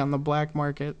 $50K on the black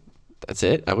market That's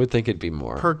it? I would think it'd be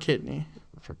more per kidney.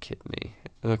 for kidney.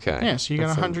 Okay. Yeah, so you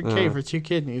got That's $100K for 2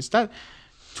 kidneys. That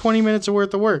 20 minutes of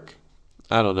worth of work.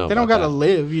 I don't know. They don't about got to that.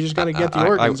 live. You just got to get the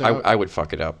organs out. I would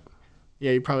fuck it up.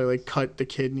 Yeah, you probably like cut the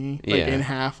kidney like Yeah. in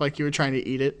half, like you were trying to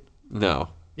eat it. No.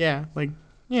 Yeah, like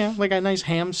a nice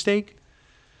ham steak.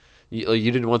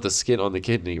 You didn't want the skin on the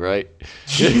kidney, right?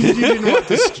 You didn't want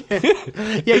this.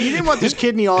 Yeah, you didn't want this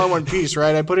kidney all in one piece,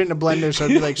 right? I put it in a blender so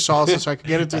it'd be like salsa, so I could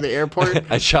get it through the airport.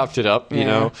 I chopped it up, you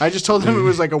know. I just told them it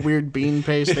was like a weird bean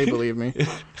paste. They believe me.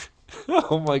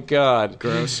 Oh my god.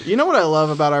 Gross. You know what I love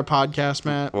about our podcast,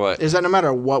 Matt? What? Is that no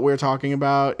matter what we're talking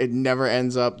about, it never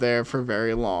ends up there for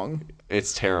very long.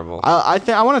 It's terrible. I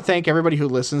want to thank everybody who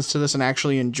listens to this and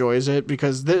actually enjoys it,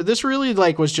 because this really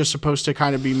like was just supposed to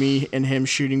kind of be me and him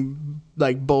shooting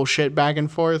like bullshit back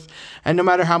and forth, and no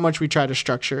matter how much we try to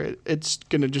structure it, it's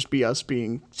gonna just be us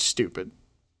being stupid.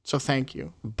 So thank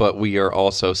you. But we are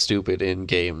also stupid in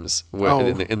games,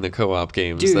 in the co-op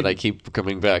games Dude. that I keep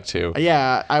coming back to.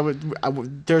 Yeah, I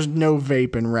would. There's no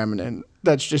vape in Remnant.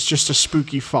 That's just a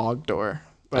spooky fog door.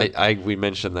 But, We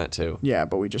mentioned that too. yeah,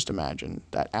 but we just imagine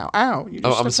that. Ow! You just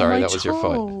I'm stepped on sorry, my that was your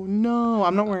foot. toe. No,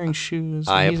 I'm not wearing shoes.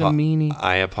 I He's a meanie.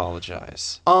 I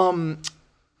apologize.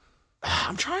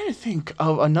 I'm trying to think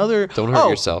of another. Don't hurt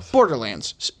yourself.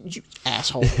 Borderlands, you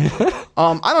asshole.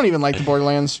 I don't even like the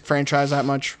Borderlands franchise that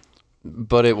much.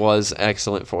 But it was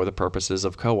excellent for the purposes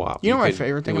of co-op. You know my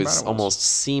favorite thing it about was it was? almost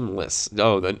seamless.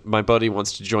 Oh, my buddy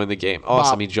wants to join the game.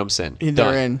 Awesome, Bob. he jumps in. They're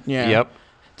Done. in, yeah. Yep.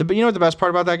 But you know what the best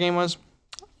part about that game was?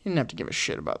 You didn't have to give a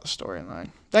shit about the storyline.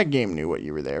 That game knew what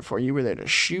you were there for. You were there to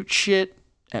shoot shit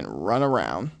and run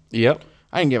around. Yep.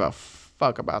 I didn't give a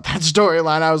fuck about that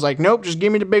storyline. I was like, nope, just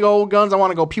give me the big old guns. I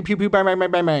want to go pew pew pew bang bang bang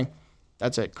bang bang.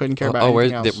 That's it. Couldn't care about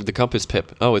where's anything else. the compass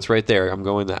pip? Oh, it's right there. I'm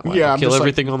going that way. Yeah, I'm Kill just like-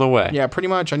 everything on the way. Yeah, pretty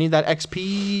much. I need that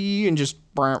XP and just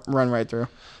run right through.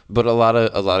 But a lot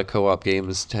of co-op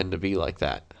games tend to be like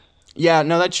that. Yeah,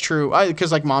 no, that's true.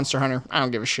 Because like Monster Hunter, I don't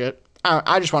give a shit.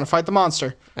 I just want to fight the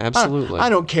monster. Absolutely. I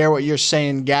don't care what you're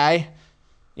saying, guy.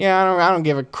 Yeah, I don't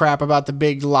give a crap about the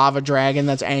big lava dragon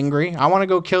that's angry. I want to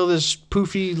go kill this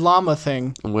poofy llama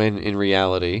thing. When in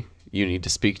reality, you need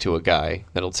to speak to a guy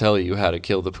that'll tell you how to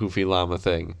kill the poofy llama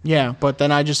thing. Yeah, but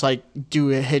then I just like do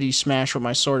a hitty smash with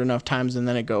my sword enough times, and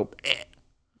then it go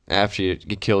After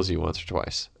it kills you once or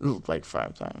twice. like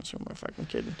 5 times. Who am I fucking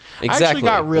kidding? Exactly. I actually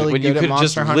got really when good you at could Monster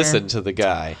just Hunter. listen to the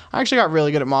guy. I actually got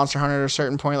really good at Monster Hunter at a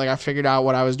certain point. Like I figured out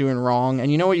what I was doing wrong,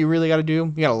 and you know what you really got to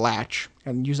do? You got to latch.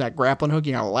 You got to use that grappling hook.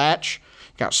 You got to latch.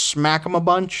 You got to smack them a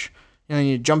bunch, and then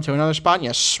you jump to another spot and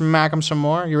you smack them some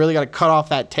more. You really got to cut off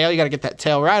that tail. You got to get that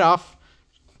tail right off.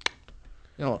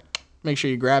 You know, make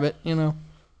sure you grab it. You know,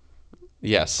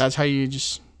 Yes. that's how you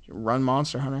just run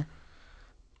Monster Hunter.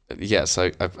 Yes,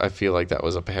 I feel like that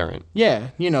was apparent. Yeah,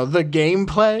 you know the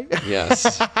gameplay,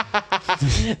 Yes.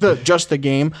 just the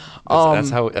game.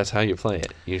 That's how you play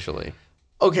it usually.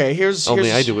 Okay, here's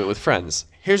I do it with friends.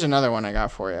 Here's another one I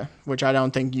got for you, which I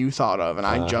don't think you thought of, and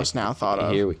I just now thought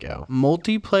of. Here we go.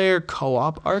 Multiplayer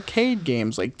co-op arcade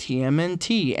games like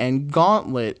TMNT and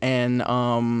Gauntlet, and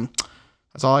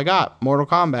that's all I got. Mortal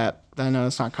Kombat. No,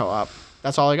 that's not co-op.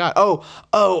 That's all I got.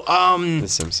 The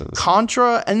Simpsons.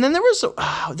 Contra, and then there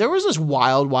was this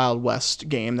Wild Wild West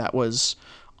game that was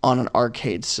on an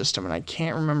arcade system, and I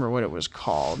can't remember what it was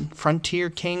called. Frontier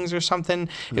Kings or something.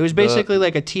 It was basically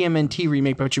like a TMNT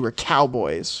remake, but you were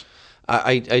cowboys.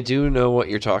 I do know what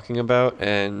you're talking about,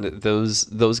 and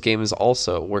those games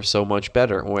also were so much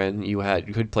better when you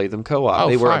could play them co-op. Oh,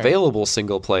 they were fire. available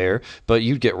single player, but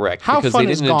you'd get wrecked How because fun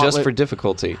they is didn't adjust Gauntlet? for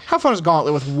difficulty. How fun is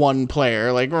Gauntlet with one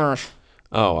player? Like,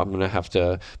 Oh, I'm gonna have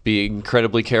to be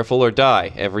incredibly careful or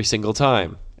die every single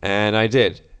time, and I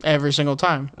did. every single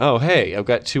time. Oh, hey, I've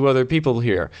got 2 other people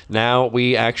here. Now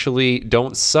we actually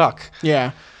don't suck.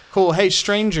 Yeah. Cool. Hey,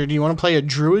 stranger, do you want to play a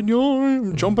druid?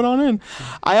 I'm jumping on in.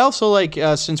 I also like,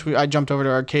 since I jumped over to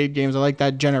arcade games, I like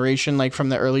that generation, like from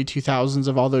the early 2000s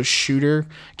of all those shooter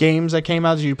games that came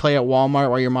out that you play at Walmart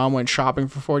while your mom went shopping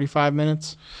for 45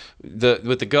 minutes.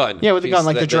 With the gun. Yeah, with the gun,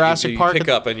 like the Jurassic you Park. pick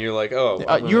up and you're like,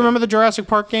 oh. You remember the Jurassic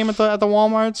Park game at the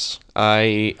Walmarts?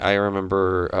 I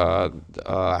remember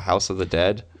House of the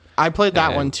Dead. I played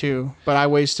that And- one too, but I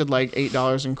wasted like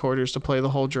 $8 in quarters to play the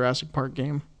whole Jurassic Park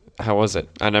game. How was it?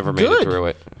 I never made it through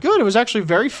it. Good. It was actually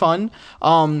very fun.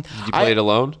 Did you play it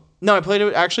alone? No, I played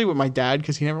it actually with my dad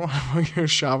because he never wanted to go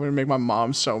shopping and make my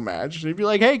mom so mad. She'd be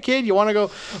like, "Hey, kid, you want to go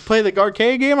play the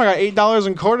arcade game? I got $8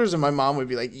 in quarters," and my mom would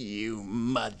be like, "You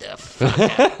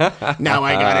motherfucker! Now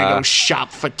I gotta go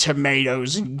shop for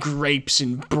tomatoes and grapes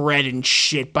and bread and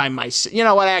shit by myself. You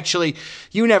know what? Actually,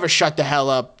 you never shut the hell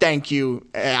up. Thank you.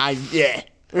 Yeah."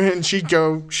 And she'd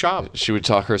go shop. She would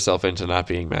talk herself into not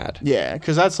being mad. Yeah,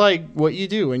 because that's like what you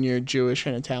do when you're Jewish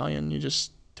and Italian. You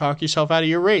just talk yourself out of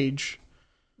your rage.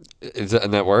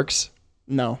 And that works?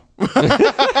 No,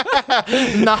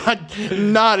 not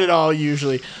at all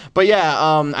usually. But yeah,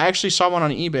 I actually saw one on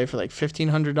eBay for like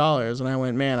 $1,500, and I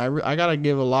went, man, I gotta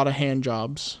give a lot of hand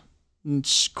jobs,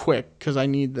 it's quick, because I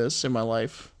need this in my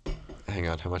life. Hang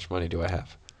on, how much money do I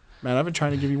have? Man, I've been trying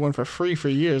to give you one for free for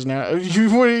years now.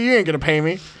 You ain't gonna pay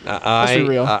me. Let's be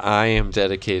real. I am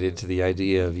dedicated to the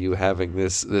idea of you having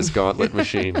this gauntlet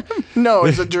machine. No,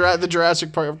 it's the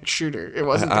Jurassic Park shooter. It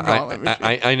wasn't the gauntlet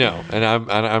machine. I know, and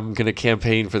I'm gonna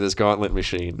campaign for this gauntlet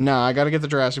machine. No, I gotta get the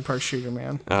Jurassic Park shooter,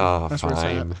 man. Oh, That's where it's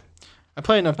at. fine. I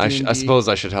play enough D&D. I suppose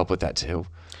I should help with that too.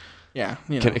 Yeah,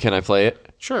 you know. Can I play it?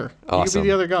 Sure. You Awesome. can be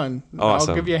the other gun.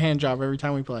 Awesome. I'll give you a hand job every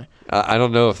time we play. I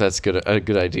don't know if that's a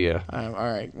good idea. All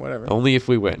right, whatever. Only if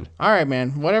we win. All right,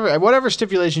 man. Whatever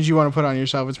stipulations you want to put on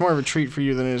yourself, it's more of a treat for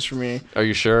you than it is for me. Are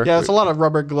you sure? Yeah, it's a lot of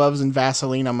rubber gloves and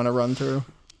Vaseline I'm gonna run through.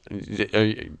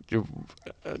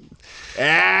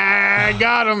 I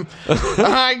got him.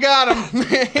 I got him.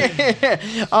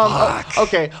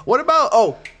 Okay. What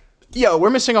about? We're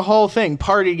missing a whole thing.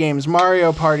 Party games,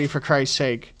 Mario Party, for Christ's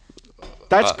sake.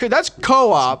 That's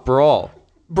co-op. Brawl.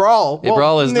 Brawl. Yeah,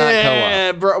 Brawl is not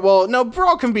co-op. No,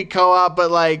 Brawl can be co-op,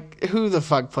 but like, who the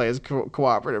fuck plays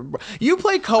cooperative? You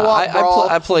play co-op Brawl.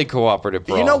 I play cooperative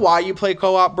Brawl. You know why you play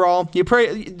co-op Brawl?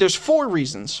 There's 4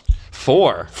 reasons.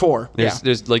 4? 4.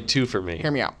 There's like 2 for me.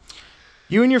 Hear me out.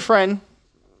 You and your friend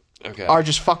are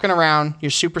just fucking around.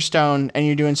 You're super stoned, and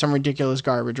you're doing some ridiculous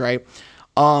garbage, right?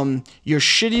 Your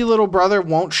shitty little brother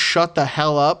won't shut the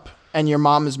hell up, and your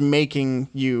mom is making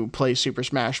you play Super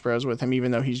Smash Bros. With him,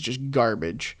 even though he's just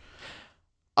garbage.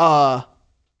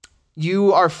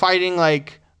 You are fighting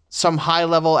like some high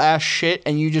level ass shit,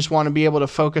 and you just want to be able to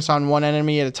focus on one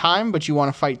enemy at a time, but you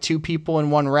want to fight 2 people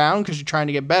in one round because you're trying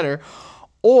to get better.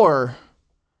 Or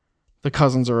the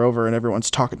cousins are over and everyone's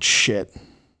talking shit.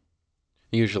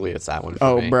 Usually it's that one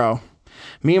for me. Oh, bro.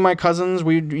 Me and my cousins,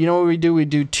 you know what we do? We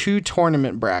do 2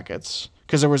 tournament brackets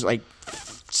because there was like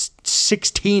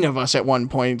 16 of us at one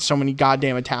point. So many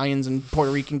goddamn Italians and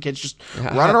Puerto Rican kids just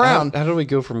running around. How do we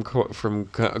go from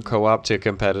co-op to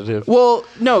competitive? Well,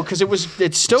 no, because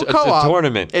it's still It's a co-op.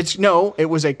 tournament. It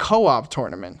was a co-op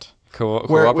tournament.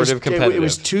 Cooperative competitive. It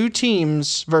was 2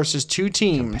 teams versus 2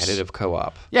 teams. Competitive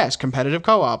co-op. Yes, competitive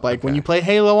co-op. Like when you play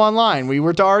Halo Online, we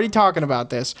were already talking about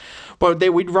this. But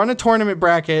we'd run a tournament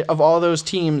bracket of all those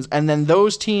teams, and then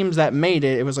those teams that made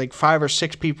it was like 5 or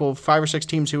 6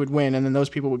 teams who would win, and then those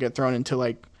people would get thrown into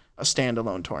like a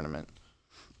standalone tournament.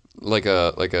 Like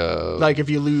if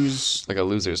you lose, like a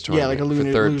losers tournament. Yeah, like a for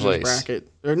third losers place.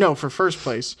 bracket. Or no, for first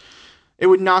place. It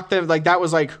would knock them, like that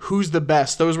was like who's the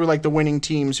best. Those were like the winning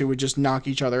teams who would just knock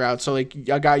each other out. So like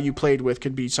a guy you played with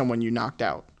could be someone you knocked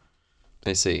out.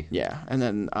 I see. Yeah, and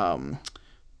then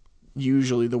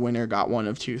usually the winner got one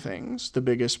of 2 things: the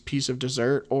biggest piece of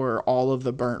dessert or all of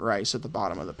the burnt rice at the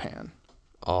bottom of the pan.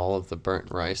 All of the burnt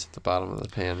rice at the bottom of the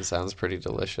pan sounds pretty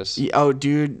delicious. Oh,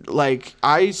 dude, like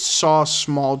I saw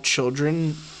small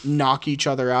children knock each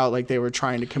other out like they were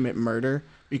trying to commit murder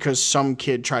because some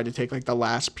kid tried to take like the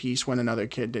last piece when another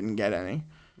kid didn't get any.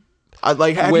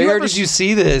 Where did you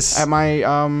see this? At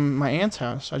my my aunt's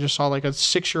house. I just saw like a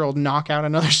 6-year-old knock out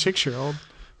another 6-year-old.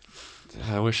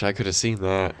 I wish I could have seen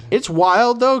that. It's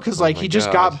wild though, because like my he just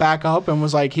God. got back up and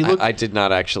was like he looked. I did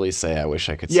not actually say I wish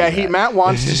I could see Yeah, that. Matt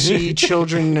wants to see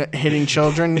children hitting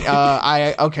children.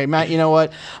 Okay, Matt, you know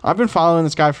what? I've been following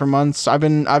this guy for months. I've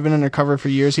been undercover for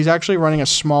years. He's actually running a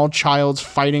small child's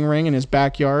fighting ring in his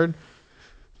backyard.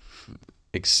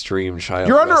 Extreme child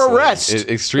You're under wrestling. arrest.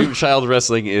 Extreme child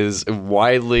wrestling is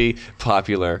widely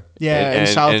popular. Yeah, in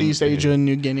Southeast Asia and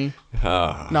New Guinea.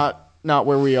 Not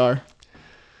where we are.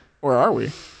 Where are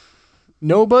we?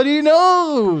 Nobody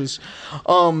knows.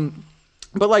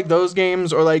 But like those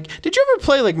games, or like, did you ever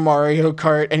play like Mario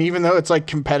Kart? And even though it's like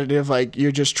competitive, like you're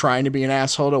just trying to be an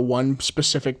asshole to one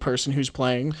specific person who's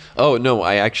playing. Oh no,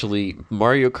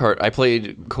 Mario Kart, I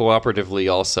played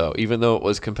cooperatively also. Even though it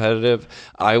was competitive,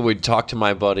 I would talk to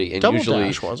my buddy, and Double usually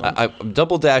Dash wasn't.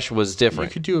 Double Dash was You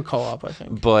different. could do a co-op, I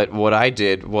think. But what I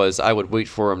did was I would wait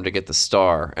for him to get the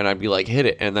star, and I'd be like, hit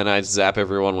it, and then I'd zap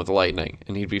everyone with lightning,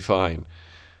 and he'd be fine.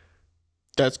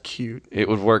 That's cute. It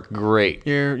would work great.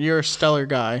 You're a stellar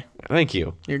guy. Thank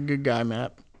you. You're a good guy,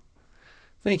 Matt.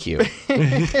 Thank you.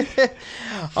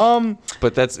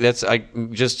 But that's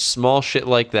just small shit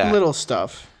like that. Little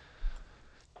stuff.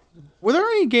 Were there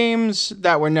any games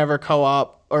that were never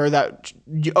co-op, or that?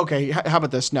 Okay, how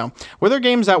about this? No. Were there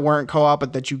games that weren't co-op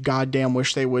but that you goddamn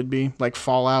wish they would be, like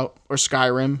Fallout or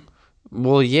Skyrim?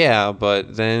 Well, yeah,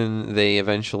 but then they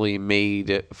eventually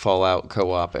made Fallout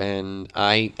co-op, and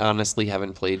I honestly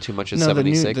haven't played too much of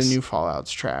 76. The new Fallout's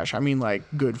trash. I mean, like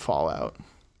good Fallout.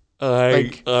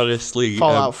 I honestly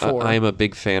Fallout 4. I am a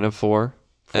big fan of 4.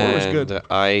 4 was and good.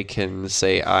 I can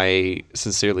say I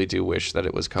sincerely do wish that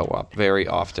it was co-op very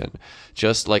often.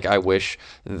 Just like I wish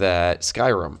that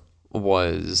Skyrim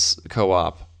was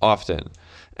co-op often.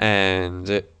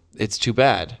 And it's too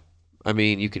bad. I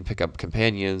mean, you can pick up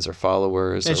companions or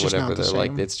followers It's or just whatever not the they're like.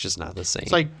 same. It's just not the same.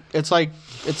 It's like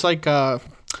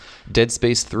Dead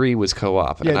Space 3 was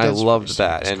co-op, and Yeah, I Dead loved Space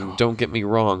that. was And co-op. don't get me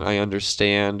wrong, I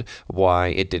understand why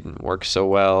it didn't work so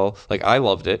well. Like, I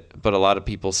loved it, but a lot of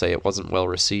people say it wasn't well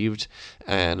received.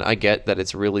 And I get that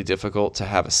it's really difficult to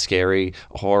have a scary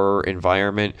horror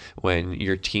environment when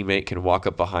your teammate can walk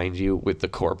up behind you with the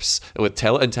corpse, and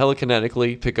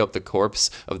telekinetically pick up the corpse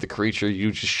of the creature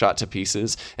you just shot to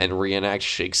pieces and reenact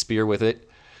Shakespeare with it.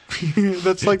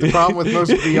 that's like the problem with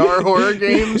most VR horror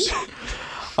games.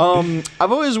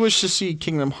 I've always wished to see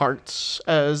Kingdom Hearts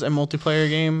as a multiplayer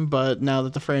game, but now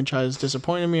that the franchise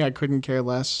disappointed me, I couldn't care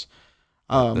less.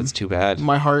 That's too bad.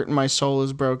 My heart and my soul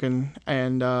is broken,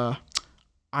 and you know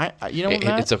what,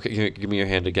 Matt? It's okay. Give me your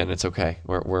hand again. It's okay.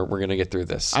 We're gonna get through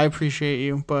this. I appreciate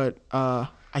you, but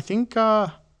I think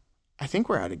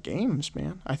we're out of games,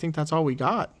 man. I think that's all we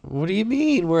got. What do you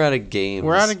mean we're out of games?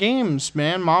 We're out of games,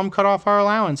 man. Mom cut off our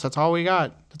allowance. That's all we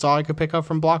got. That's all I could pick up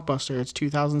from Blockbuster. It's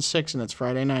 2006 and it's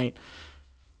Friday night.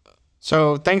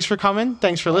 So thanks for coming.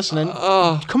 Thanks for listening.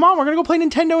 Come on, we're going to go play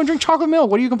Nintendo and drink chocolate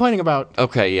milk. What are you complaining about?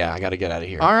 Okay, yeah, I got to get out of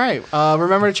here. All right.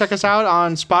 Remember to check us out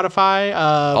on Spotify.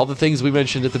 All the things we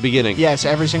mentioned at the beginning. Yes,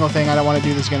 every single thing. I don't want to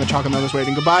do this again. The chocolate milk is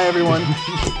waiting. Goodbye, everyone.